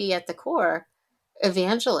do we be at the core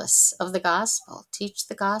evangelists of the gospel, teach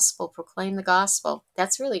the gospel, proclaim the gospel?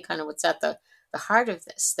 That's really kind of what's at the heart of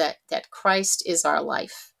this, that Christ is our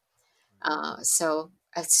life. So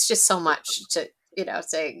it's just so much to,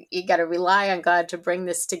 say you got to rely on God to bring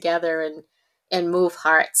this together and move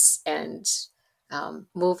hearts and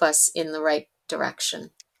move us in the right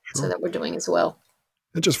direction. Sure. So that we're doing as well.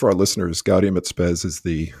 And just for our listeners, Gaudium et Spes is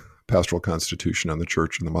the pastoral constitution on the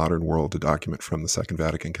church in the modern world, a document from the Second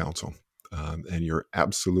Vatican Council. And you're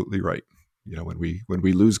absolutely right. When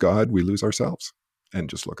we lose God, we lose ourselves. And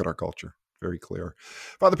just look at our culture. Very clear.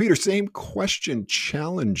 Father Peter, same question.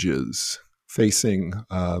 Challenges facing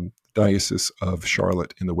Diocese of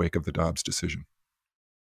Charlotte in the wake of the Dobbs decision.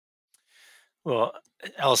 Well,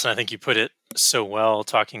 Allison, I think you put it so well,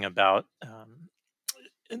 talking about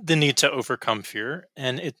the need to overcome fear.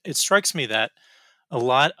 And it strikes me that a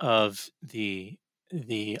lot of the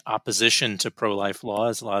opposition to pro-life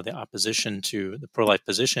laws, a lot of the opposition to the pro-life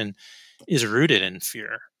position is rooted in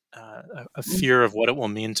fear, a fear of what it will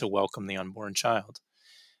mean to welcome the unborn child.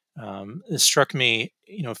 This struck me,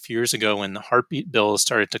 a few years ago when the heartbeat bills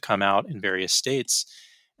started to come out in various states,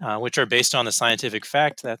 which are based on the scientific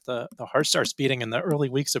fact that the heart starts beating in the early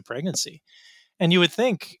weeks of pregnancy. And you would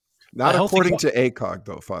think a Not healthy. according to ACOG,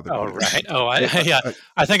 though, Father Oh, Peter. right. Oh, yeah.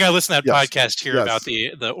 I think I listened to that Yes, podcast here yes, about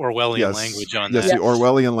the Orwellian language on yes, that. the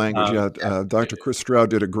Orwellian language. Um, Dr. Chris Stroud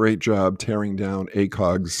did a great job tearing down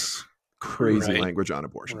ACOG's crazy Right. language on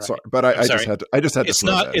abortion. Right. Sorry, but I just had to. I just had to It's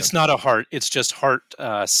throw not. that It's in. not a heart. It's just heart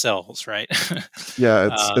cells, right? Yeah,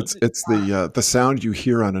 Um, it's the sound you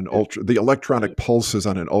hear on the electronic pulses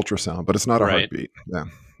on an ultrasound, but it's not a Right. heartbeat. Yeah.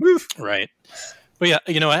 Woof. Right. But yeah,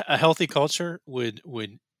 a healthy culture would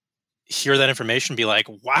hear that information and be like,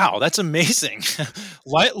 wow, that's amazing.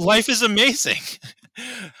 Life is amazing.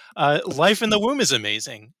 Life in the womb is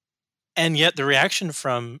amazing. And yet the reaction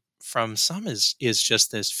from some is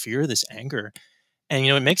just this fear, this anger. And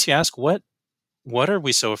it makes you ask, what are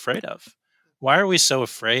we so afraid of? Why are we so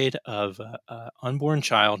afraid of an unborn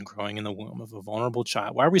child growing in the womb, of a vulnerable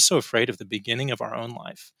child? Why are we so afraid of the beginning of our own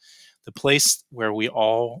life, the place where we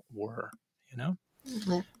all were?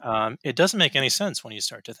 It doesn't make any sense when you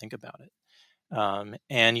start to think about it.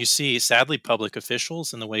 And you see, sadly, public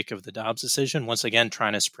officials in the wake of the Dobbs decision, once again,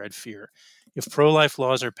 trying to spread fear. If pro-life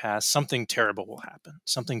laws are passed, something terrible will happen.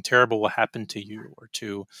 Something terrible will happen to you or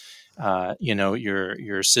to,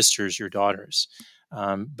 your sisters, your daughters.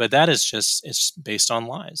 But that is it's based on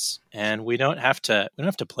lies, and we don't have to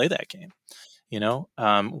play that game.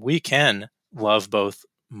 We can love both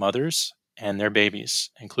mothers and their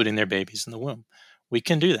babies, including their babies in the womb. We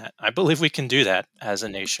can do that. I believe we can do that as a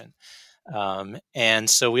nation. And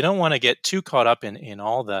so we don't want to get too caught up in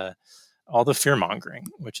all the fear mongering,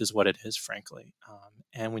 which is what it is, frankly.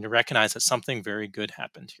 And we recognize that something very good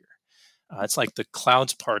happened here. It's like the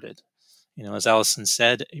clouds parted. As Allison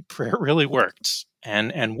said, prayer really worked,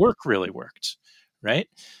 and work really worked, right?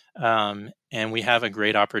 And we have a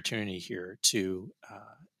great opportunity here to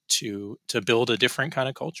build a different kind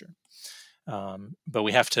of culture. But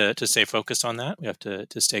we have to stay focused on that. We have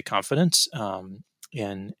to stay confident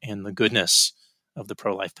in the goodness of the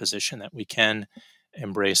pro-life position, that we can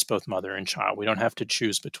embrace both mother and child. We don't have to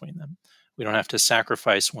choose between them. We don't have to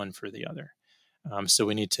sacrifice one for the other. So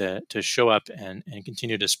we need to show up and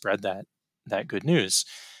continue to spread that good news,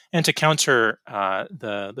 and to counter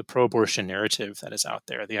the pro-abortion narrative that is out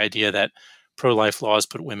there. The idea that pro-life laws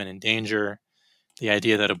put women in danger, the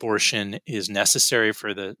idea that abortion is necessary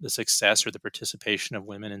for the success or the participation of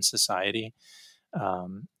women in society.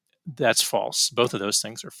 That's false. Both of those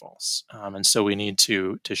things are false. And so we need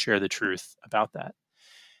to share the truth about that.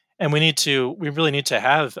 And we really need to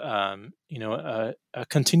have, a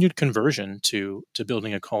continued conversion to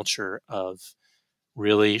building a culture of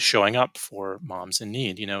really showing up for moms in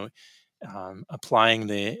need. Applying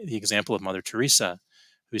the example of Mother Teresa,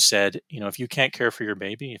 who said, if you can't care for your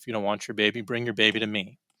baby, if you don't want your baby, bring your baby to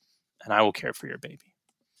me, and I will care for your baby.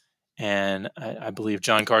 And I believe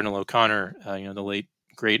John Cardinal O'Connor, the late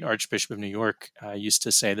great Archbishop of New York, used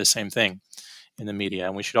to say the same thing in the media,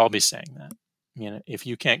 and we should all be saying that. If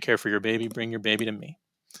you can't care for your baby, bring your baby to me,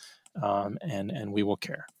 and we will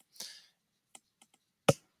care.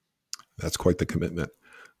 That's quite the commitment.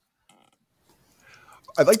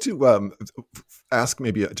 I'd like to ask,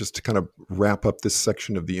 maybe just to kind of wrap up this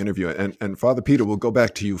section of the interview, and Father Peter, we'll go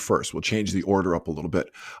back to you first. We'll change the order up a little bit.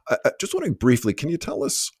 Just wondering briefly, can you tell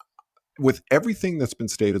us, with everything that's been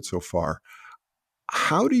stated so far,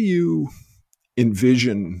 how do you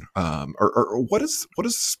envision, or what is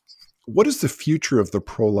the future of the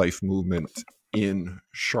pro-life movement in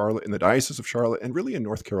Charlotte, in the Diocese of Charlotte, and really in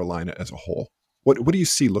North Carolina as a whole? What do you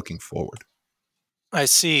see looking forward? I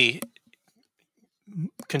see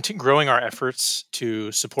growing our efforts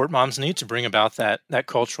to support moms' need to bring about that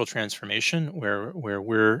cultural transformation where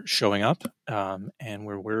we're showing up, and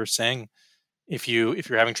where we're saying, if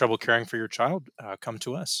you're having trouble caring for your child, come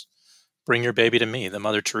to us. Bring your baby to me, the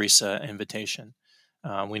Mother Teresa invitation.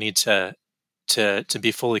 We need to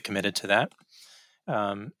be fully committed to that.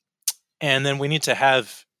 And then we need to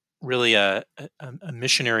have really a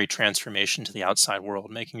missionary transformation to the outside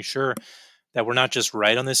world, making sure that we're not just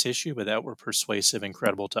right on this issue, but that we're persuasive and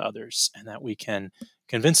credible to others, and that we can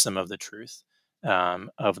convince them of the truth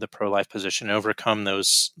of the pro-life position, and overcome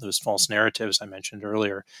those false narratives I mentioned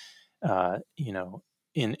earlier.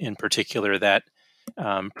 In particular, that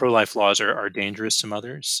pro-life laws are dangerous to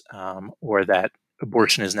mothers, or that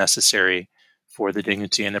abortion is necessary for the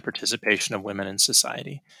dignity and the participation of women in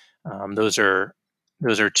society. Those are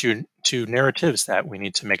two narratives that we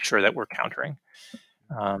need to make sure that we're countering.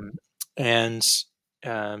 And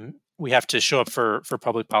we have to show up for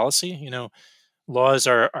public policy. laws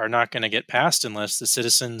are not going to get passed unless the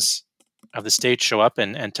citizens of the state show up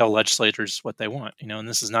and tell legislators what they want. And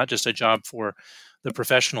this is not just a job for the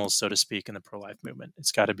professionals, so to speak, in the pro-life movement.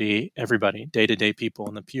 It's got to be everybody, day-to-day people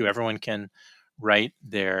in the pew. Everyone can write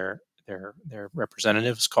their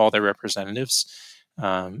representatives, call their representatives,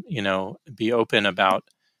 be open about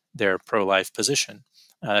their pro-life position.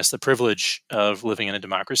 It's the privilege of living in a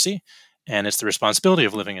democracy, and it's the responsibility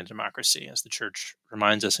of living in a democracy, as the church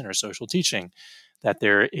reminds us in her social teaching, that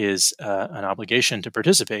there is an obligation to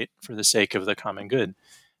participate for the sake of the common good.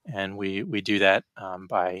 And we do that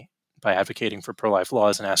by advocating for pro-life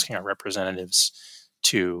laws and asking our representatives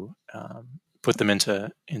to put them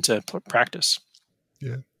into practice.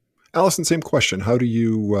 Yeah. Allison, same question. How do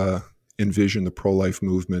you envision the pro-life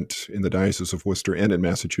movement in the Diocese of Worcester and in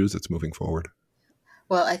Massachusetts moving forward?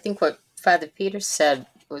 Well, I think what Father Peter said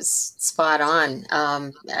was spot on.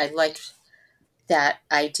 I liked that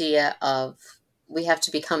idea of we have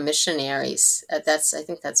to become missionaries. I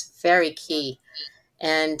think that's very key.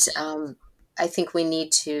 And I think we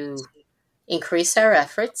need to increase our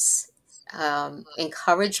efforts,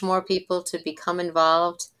 encourage more people to become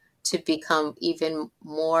involved, to become even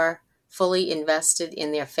more fully invested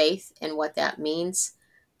in their faith and what that means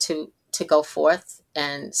to go forth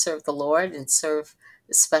and serve the Lord and serve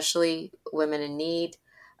especially women in need,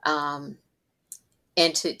 and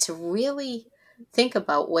to really think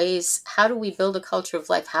about ways, how do we build a culture of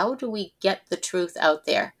life? How do we get the truth out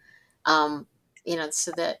there? So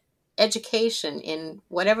that education in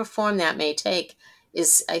whatever form that may take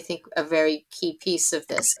is, I think, a very key piece of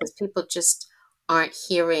this, because people just aren't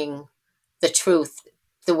hearing the truth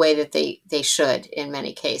the way that they should in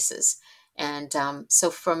many cases. And so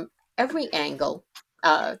from every angle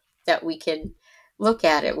that we can look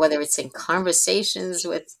at it, whether it's in conversations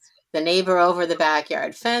with the neighbor over the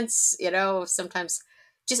backyard fence, sometimes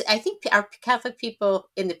just, I think our Catholic people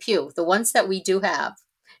in the pew, the ones that we do have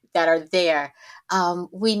that are there,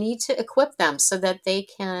 we need to equip them so that they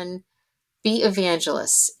can be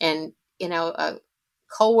evangelists. And, a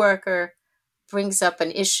coworker brings up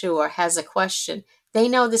an issue or has a question, they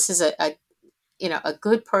know this is a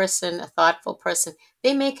good person, a thoughtful person.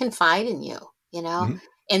 They may confide in you, Mm-hmm.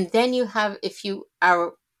 and then if you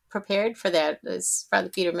are prepared for that, as Father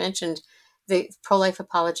Peter mentioned, the pro-life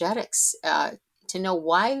apologetics, to know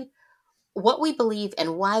what we believe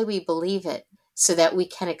and why we believe it, so that we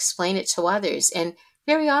can explain it to others. And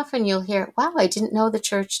very often you'll hear, wow, I didn't know the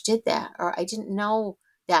church did that, or I didn't know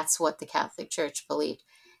that's what the Catholic Church believed.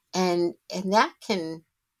 And that can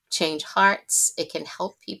change hearts. It can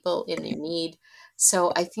help people in their need.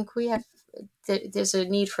 So I think there's a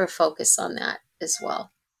need for a focus on that as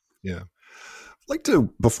well. Yeah.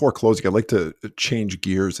 Before closing, I'd like to change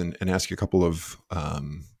gears and ask you a couple of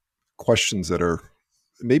questions that are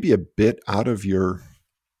maybe a bit out of your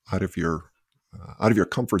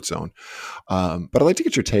comfort zone, but I'd like to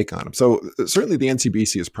get your take on them. So certainly the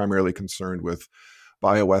NCBC is primarily concerned with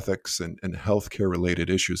bioethics and healthcare related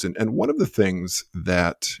issues. And one of the things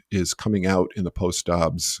that is coming out in the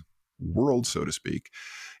post-Dobbs world, so to speak,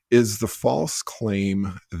 is the false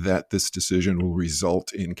claim that this decision will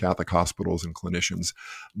result in Catholic hospitals and clinicians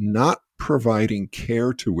not providing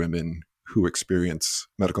care to women who experience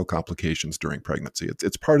medical complications during pregnancy.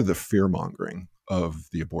 It's part of the fear-mongering of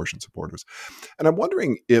the abortion supporters. And I'm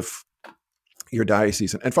wondering if your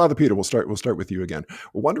diocese, and Father Peter, we'll start with you again.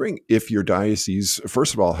 We're wondering if your diocese,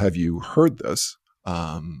 first of all, have you heard this?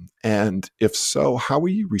 And if so, how are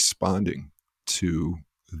you responding to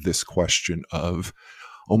this question of,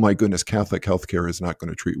 oh my goodness, Catholic healthcare is not going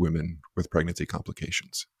to treat women with pregnancy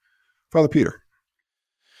complications? Father Peter.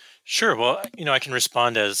 Sure. Well, I can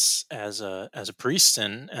respond as a priest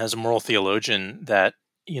and as a moral theologian that,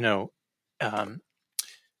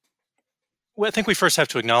 well, I think we first have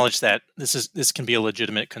to acknowledge that this can be a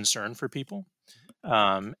legitimate concern for people,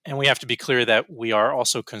 and we have to be clear that we are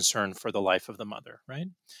also concerned for the life of the mother. Right?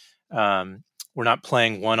 We're not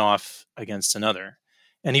playing one off against another,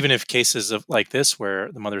 and even if cases like this,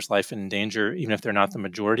 where the mother's life is in danger, even if they're not the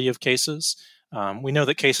majority of cases, we know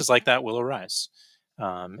that cases like that will arise,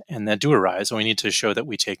 and that do arise, and we need to show that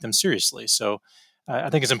we take them seriously. So.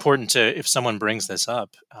 I think it's important to, if someone brings this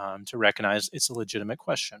up, to recognize it's a legitimate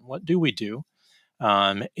question. What do we do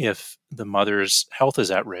if the mother's health is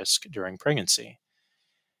at risk during pregnancy?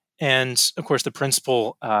 And of course, the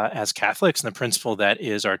principle as Catholics, and the principle that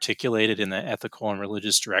is articulated in the ethical and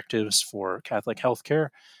religious directives for Catholic healthcare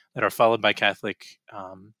that are followed by Catholic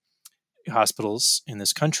hospitals in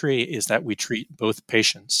this country, is that we treat both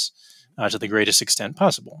patients to the greatest extent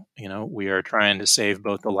possible. We are trying to save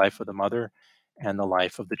both the life of the mother and the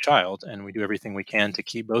life of the child, and we do everything we can to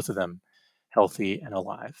keep both of them healthy, and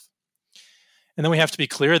alive. And then we have to be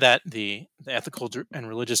clear that the ethical and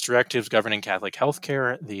religious directives governing Catholic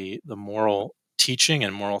healthcare, the moral teaching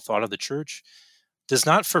and moral thought of the Church, does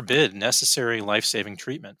not forbid necessary life-saving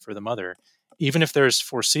treatment for the mother, even if there's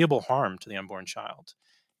foreseeable harm to the unborn child,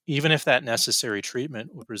 even if that necessary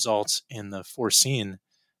treatment would result in the foreseen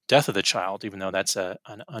death of the child, even though that's an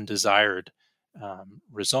undesired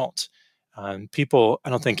result. I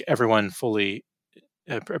don't think everyone fully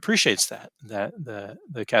appreciates that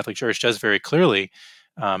the Catholic Church does very clearly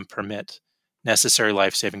permit necessary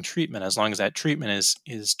life-saving treatment as long as that treatment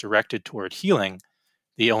is directed toward healing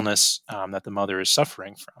the illness that the mother is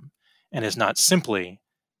suffering from, and is not simply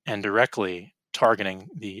and directly targeting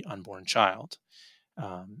the unborn child.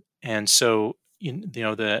 And so,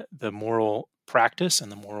 the moral practice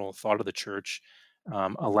and the moral thought of the Church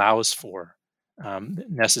allows for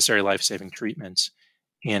necessary life-saving treatments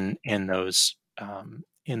in those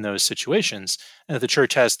situations, and that the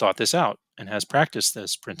Church has thought this out and has practiced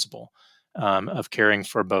this principle of caring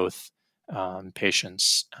for both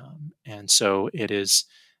patients, and so it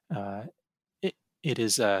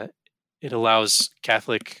allows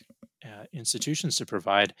Catholic institutions to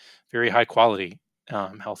provide very high quality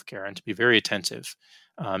healthcare and to be very attentive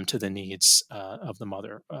to the needs of the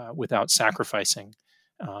mother without sacrificing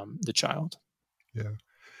the child. Yeah,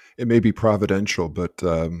 it may be providential, but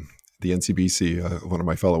the NCBC, one of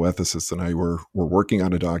my fellow ethicists and I we're working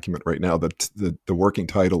on a document right now that the working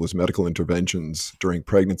title is Medical Interventions During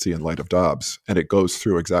Pregnancy in Light of Dobbs. And it goes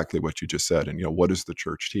through exactly what you just said. And, what does the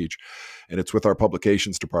Church teach? And it's with our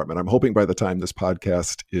publications department. I'm hoping by the time this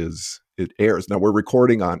podcast it airs. Now, we're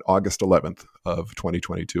recording on August 11th of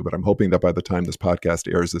 2022, but I'm hoping that by the time this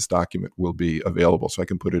podcast airs, this document will be available so I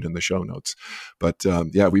can put it in the show notes. But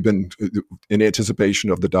we've been, in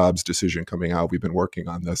anticipation of the Dobbs decision coming out, we've been working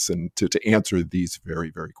on this and to answer these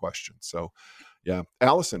very, very questions. So, yeah.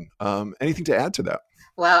 Allison, anything to add to that?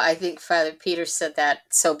 Well, I think Father Peter said that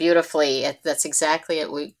so beautifully. That's exactly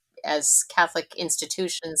it. We, as Catholic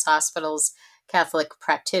institutions, hospitals, Catholic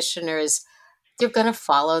practitioners, they're going to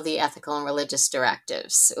follow the ethical and religious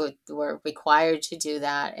directives. We're required to do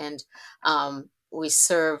that. And we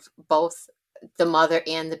serve both the mother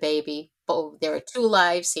and the baby. There are two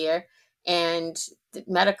lives here. And the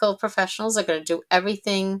medical professionals are going to do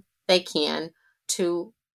everything they can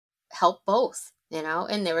to help both,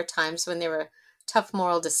 And there were times when there were tough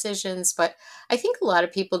moral decisions. But I think a lot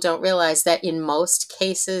of people don't realize that in most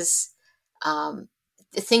cases,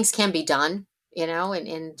 things can be done,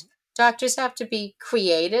 and doctors have to be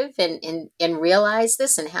creative and realize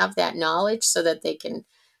this and have that knowledge so that they can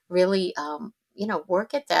really,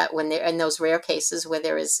 work at that when they're in those rare cases where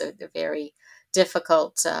there is a very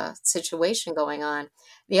difficult situation going on.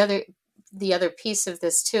 The other piece of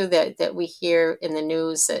this too that we hear in the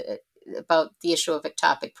news about the issue of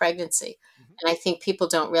ectopic pregnancy, and I think people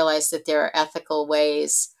don't realize that there are ethical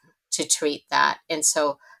ways to treat that, and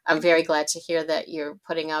so I'm very glad to hear that you're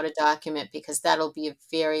putting out a document because that'll be a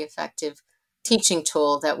very effective teaching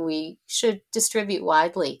tool that we should distribute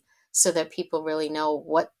widely so that people really know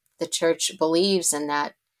what the Church believes and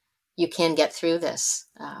that you can get through this.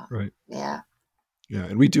 Right. Yeah. Yeah.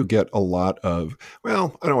 And we do get a lot of,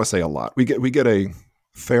 well, I don't want to say a lot. We get a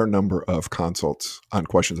fair number of consults on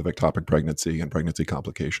questions of ectopic pregnancy and pregnancy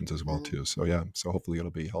complications as well, too. So, so hopefully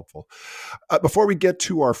it'll be helpful. Before we get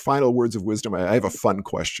to our final words of wisdom, I have a fun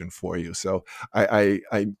question for you. So I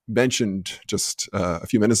mentioned just a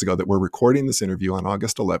few minutes ago that we're recording this interview on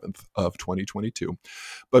August 11th of 2022,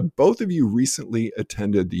 but both of you recently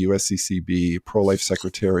attended the USCCB Pro-Life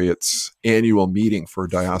Secretariat's annual meeting for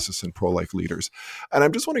diocesan pro-life leaders. And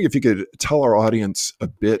I'm just wondering if you could tell our audience a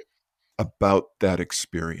bit about that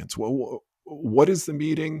experience. What is the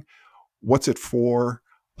meeting? What's it for?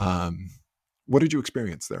 What did you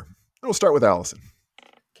experience there? We'll start with Allison.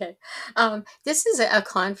 Okay. This is a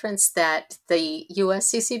conference that the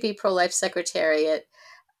USCCB Pro-Life Secretariat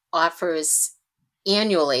offers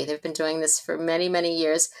annually. They've been doing this for many, many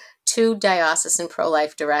years to diocesan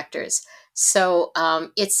pro-life directors. So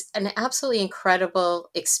it's an absolutely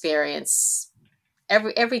incredible experience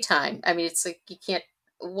every time. I mean, it's like you can't,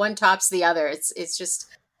 one tops the other. It's just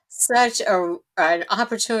such an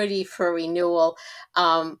opportunity for renewal.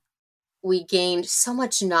 We gained so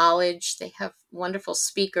much knowledge. They have wonderful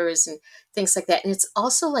speakers and things like that. And it's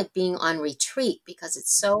also like being on retreat because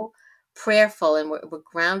it's so prayerful and we're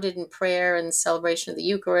grounded in prayer and celebration of the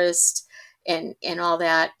Eucharist and all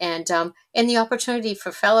that. And the opportunity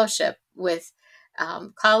for fellowship with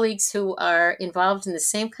colleagues who are involved in the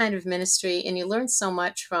same kind of ministry. And you learn so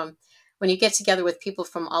much from when you get together with people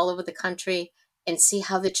from all over the country and see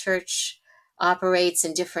how the Church operates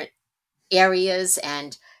in different areas,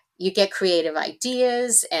 and you get creative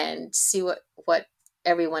ideas and see what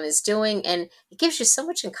everyone is doing, and it gives you so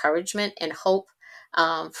much encouragement and hope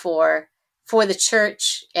for the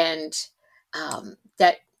church, and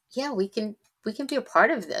that we can be a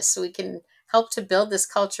part of this. So we can help to build this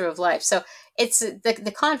culture of life. So it's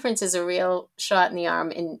the conference is a real shot in the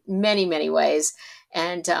arm in many, many ways.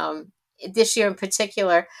 And this year in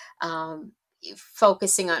particular,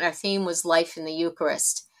 focusing on our theme was life in the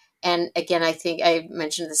Eucharist. And again, I think I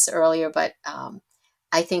mentioned this earlier, but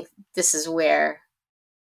I think this is where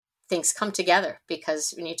things come together,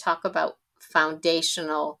 because when you talk about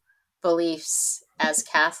foundational beliefs as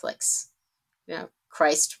Catholics,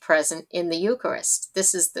 Christ present in the Eucharist,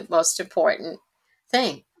 this is the most important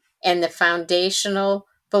thing. And the foundational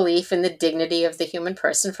belief in the dignity of the human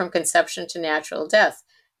person from conception to natural death.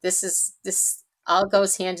 This all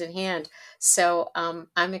goes hand in hand. So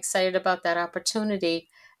I'm excited about that opportunity,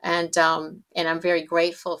 and I'm very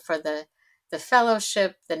grateful for the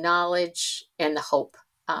fellowship, the knowledge, and the hope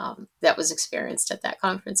that was experienced at that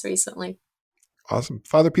conference recently. Awesome.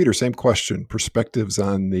 Father Peter, same question. Perspectives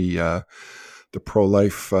on the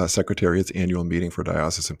Pro-Life Secretariat's annual meeting for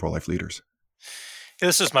diocesan pro-life leaders.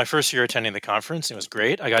 This is my first year attending the conference. It was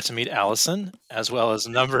great. I got to meet Allison as well as a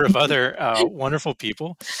number of other wonderful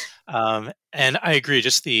people. And I agree,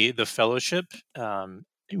 just the fellowship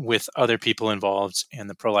with other people involved in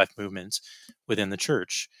the pro-life movement within the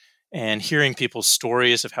church, and hearing people's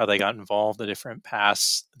stories of how they got involved, the different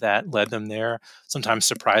paths that led them there, sometimes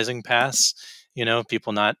surprising paths,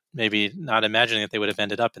 people not imagining that they would have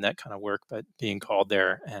ended up in that kind of work, but being called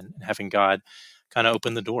there and having God kind of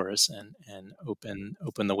open the doors and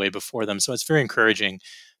open the way before them. So it's very encouraging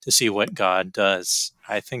to see what God does.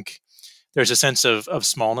 I think there's a sense of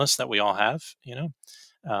smallness that we all have,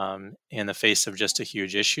 in the face of just a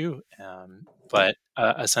huge issue, but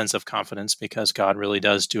a sense of confidence, because God really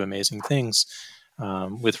does do amazing things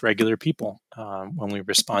with regular people when we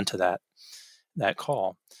respond to that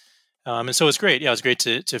call. And so it's great. Yeah, it was great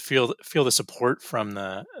to feel the support from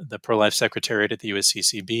the Pro-Life Secretariat at the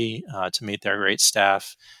USCCB, to meet their great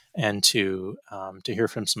staff, and to hear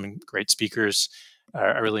from some great speakers.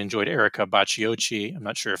 I really enjoyed Erica Bacciocchi. I'm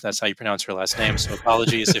not sure if that's how you pronounce her last name, so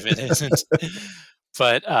apologies if it isn't.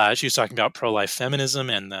 But she was talking about pro-life feminism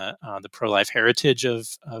and the pro-life heritage of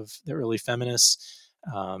the early feminists.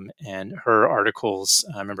 And her articles,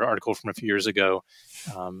 I remember an article from a few years ago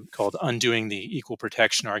called "Undoing the Equal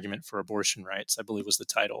Protection Argument for Abortion Rights," I believe was the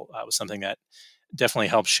title. It was something that definitely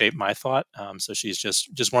helped shape my thought. So she's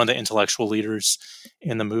just one of the intellectual leaders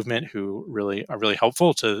in the movement who really are really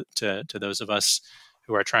helpful to those of us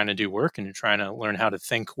who are trying to do work and trying to learn how to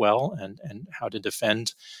think well and how to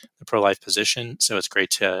defend the pro-life position. So it's great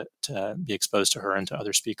to be exposed to her and to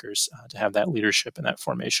other speakers, to have that leadership and that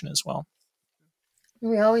formation as well.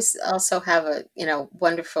 We always also have a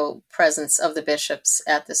wonderful presence of the bishops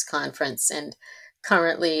at this conference, and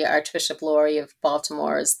currently Archbishop Laurie of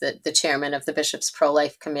Baltimore is the chairman of the Bishops'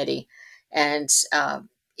 Pro-Life Committee, and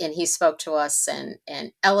he spoke to us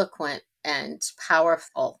and eloquent and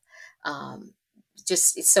powerful.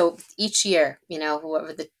 Just so each year,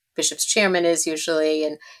 whoever the bishop's chairman is usually,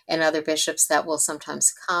 and other bishops that will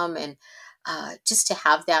sometimes come, and just to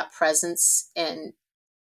have that presence and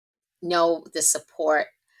know the support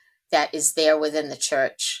that is there within the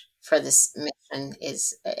church for this mission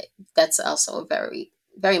that's also very,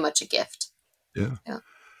 very much a gift. Yeah.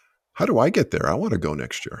 How do I get there? I want to go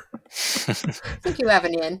next year. I think you have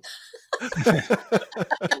an in.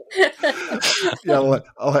 Yeah,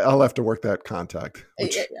 I'll have to work that contact,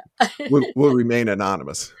 which will remain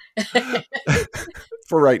anonymous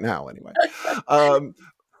for right now, anyway.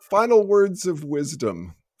 Final words of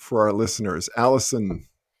wisdom for our listeners, Allison.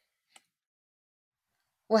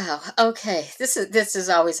 Wow. Okay. This is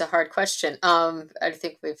always a hard question. I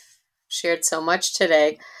think we've shared so much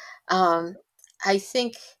today. I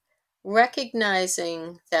think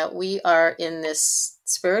recognizing that we are in this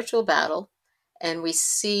spiritual battle, and we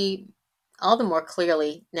see all the more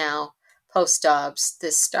clearly now, post-Dobbs,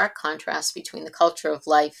 this stark contrast between the culture of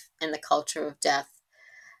life and the culture of death.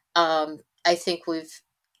 I think we've,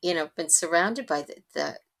 been surrounded by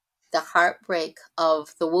the heartbreak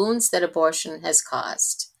of the wounds that abortion has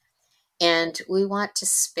caused. And we want to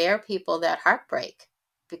spare people that heartbreak,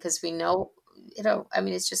 because we know,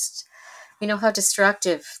 it's just, we know how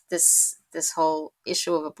destructive this whole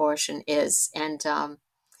issue of abortion is. And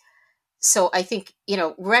so I think,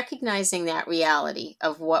 recognizing that reality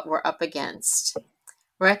of what we're up against,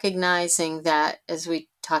 recognizing that, as we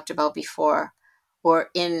talked about before, we're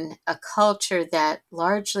in a culture that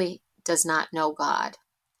largely does not know God.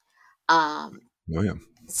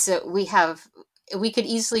 so we could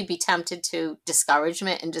easily be tempted to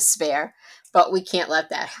discouragement and despair, but we can't let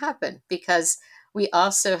that happen, because we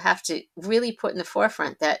also have to really put in the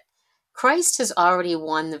forefront that Christ has already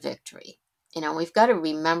won the victory. We've got to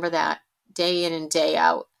remember that day in and day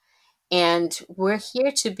out. And we're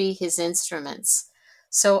here to be his instruments.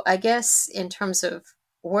 So I guess in terms of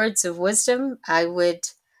words of wisdom, I would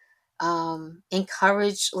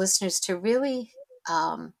encourage listeners to really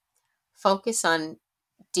focus on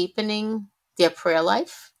deepening their prayer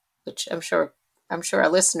life, which I'm sure our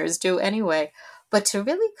listeners do anyway, but to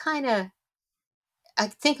really kind of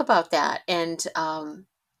think about that and,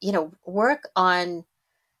 work on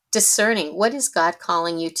discerning what is God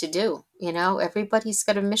calling you to do. Everybody's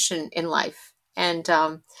got a mission in life. And,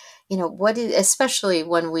 especially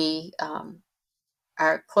when we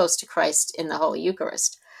are close to Christ in the Holy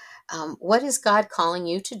Eucharist, what is God calling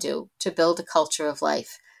you to do to build a culture of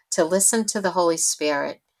life, to listen to the Holy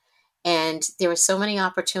Spirit? And there are so many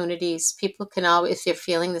opportunities. People can always, if they're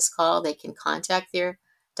feeling this call, they can contact their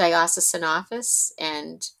diocesan office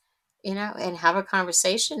and have a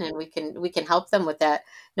conversation, and we can help them with that.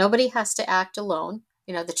 Nobody has to act alone.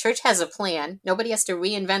 The church has a plan. Nobody has to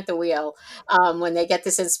reinvent the wheel when they get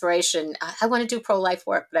this inspiration. I want to do pro-life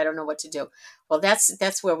work, but I don't know what to do. Well,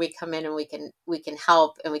 that's where we come in, and we can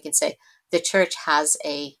help, and we can say the church has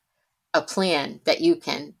a plan that you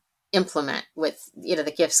can implement with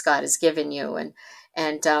the gifts God has given you,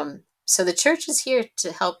 and so the church is here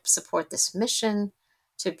to help support this mission,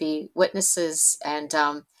 to be witnesses, and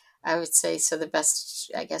I would say, so the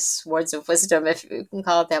best, I guess, words of wisdom, if you can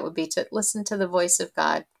call it that, would be to listen to the voice of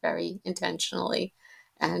God very intentionally,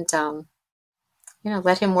 and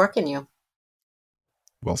let him work in you.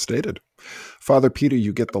 Well stated. Father Peter,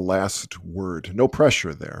 you get the last word. No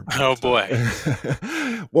pressure there. Oh, boy.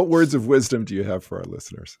 What words of wisdom do you have for our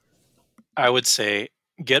listeners? I would say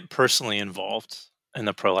get personally involved in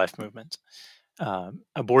the pro-life movement.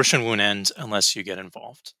 Abortion won't end unless you get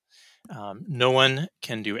involved. No one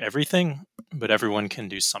can do everything, but everyone can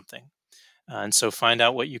do something. And so find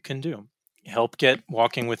out what you can do. Help get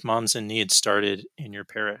Walking with Moms in Need started in your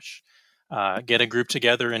parish. Get a group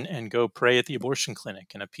together and go pray at the abortion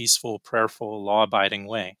clinic in a peaceful, prayerful, law-abiding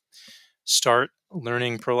way. Start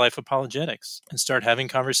learning pro-life apologetics and start having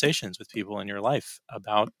conversations with people in your life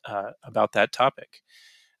about that topic.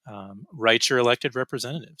 Write your elected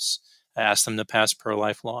representatives. Ask them to pass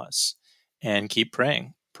pro-life laws, and keep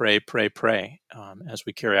praying. Pray as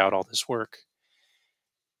we carry out all this work.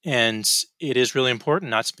 And it is really important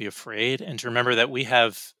not to be afraid and to remember that we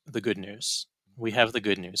have the good news. We have the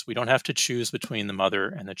good news. We don't have to choose between the mother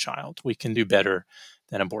and the child. We can do better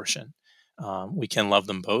than abortion. We can love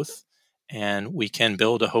them both, and we can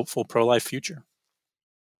build a hopeful pro-life future.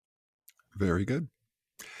 Very good.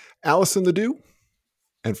 Allison Ledoux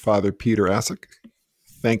and Father Peter Asik,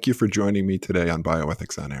 thank you for joining me today on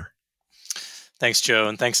Bioethics on Air. Thanks, Joe,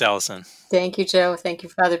 and thanks, Allison. Thank you, Joe. Thank you,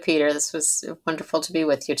 Father Peter. This was wonderful to be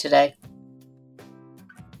with you today.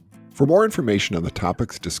 For more information on the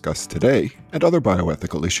topics discussed today and other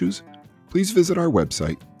bioethical issues, please visit our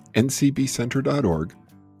website, ncbcenter.org,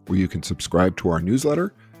 where you can subscribe to our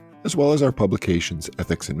newsletter, as well as our publications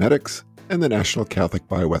Ethics and Medics and the National Catholic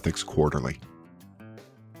Bioethics Quarterly.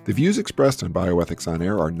 The views expressed on Bioethics on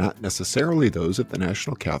Air are not necessarily those of the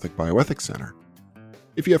National Catholic Bioethics Center.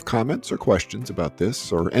 If you have comments or questions about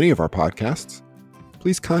this or any of our podcasts,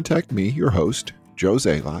 please contact me, your host, Joe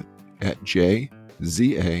Zalot, at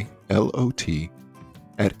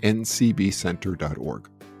jzalot@ncbcenter.org.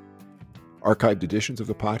 Archived editions of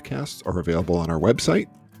the podcasts are available on our website.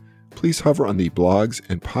 Please hover on the Blogs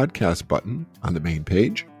and Podcast button on the main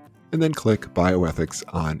page, and then click Bioethics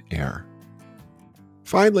on Air.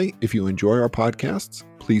 Finally, if you enjoy our podcasts,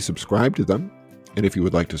 please subscribe to them. And if you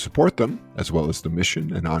would like to support them, as well as the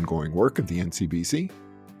mission and ongoing work of the NCBC,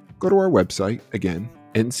 go to our website, again,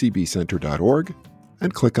 ncbcenter.org,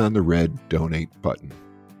 and click on the red Donate button.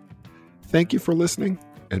 Thank you for listening,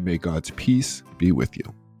 and may God's peace be with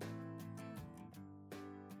you.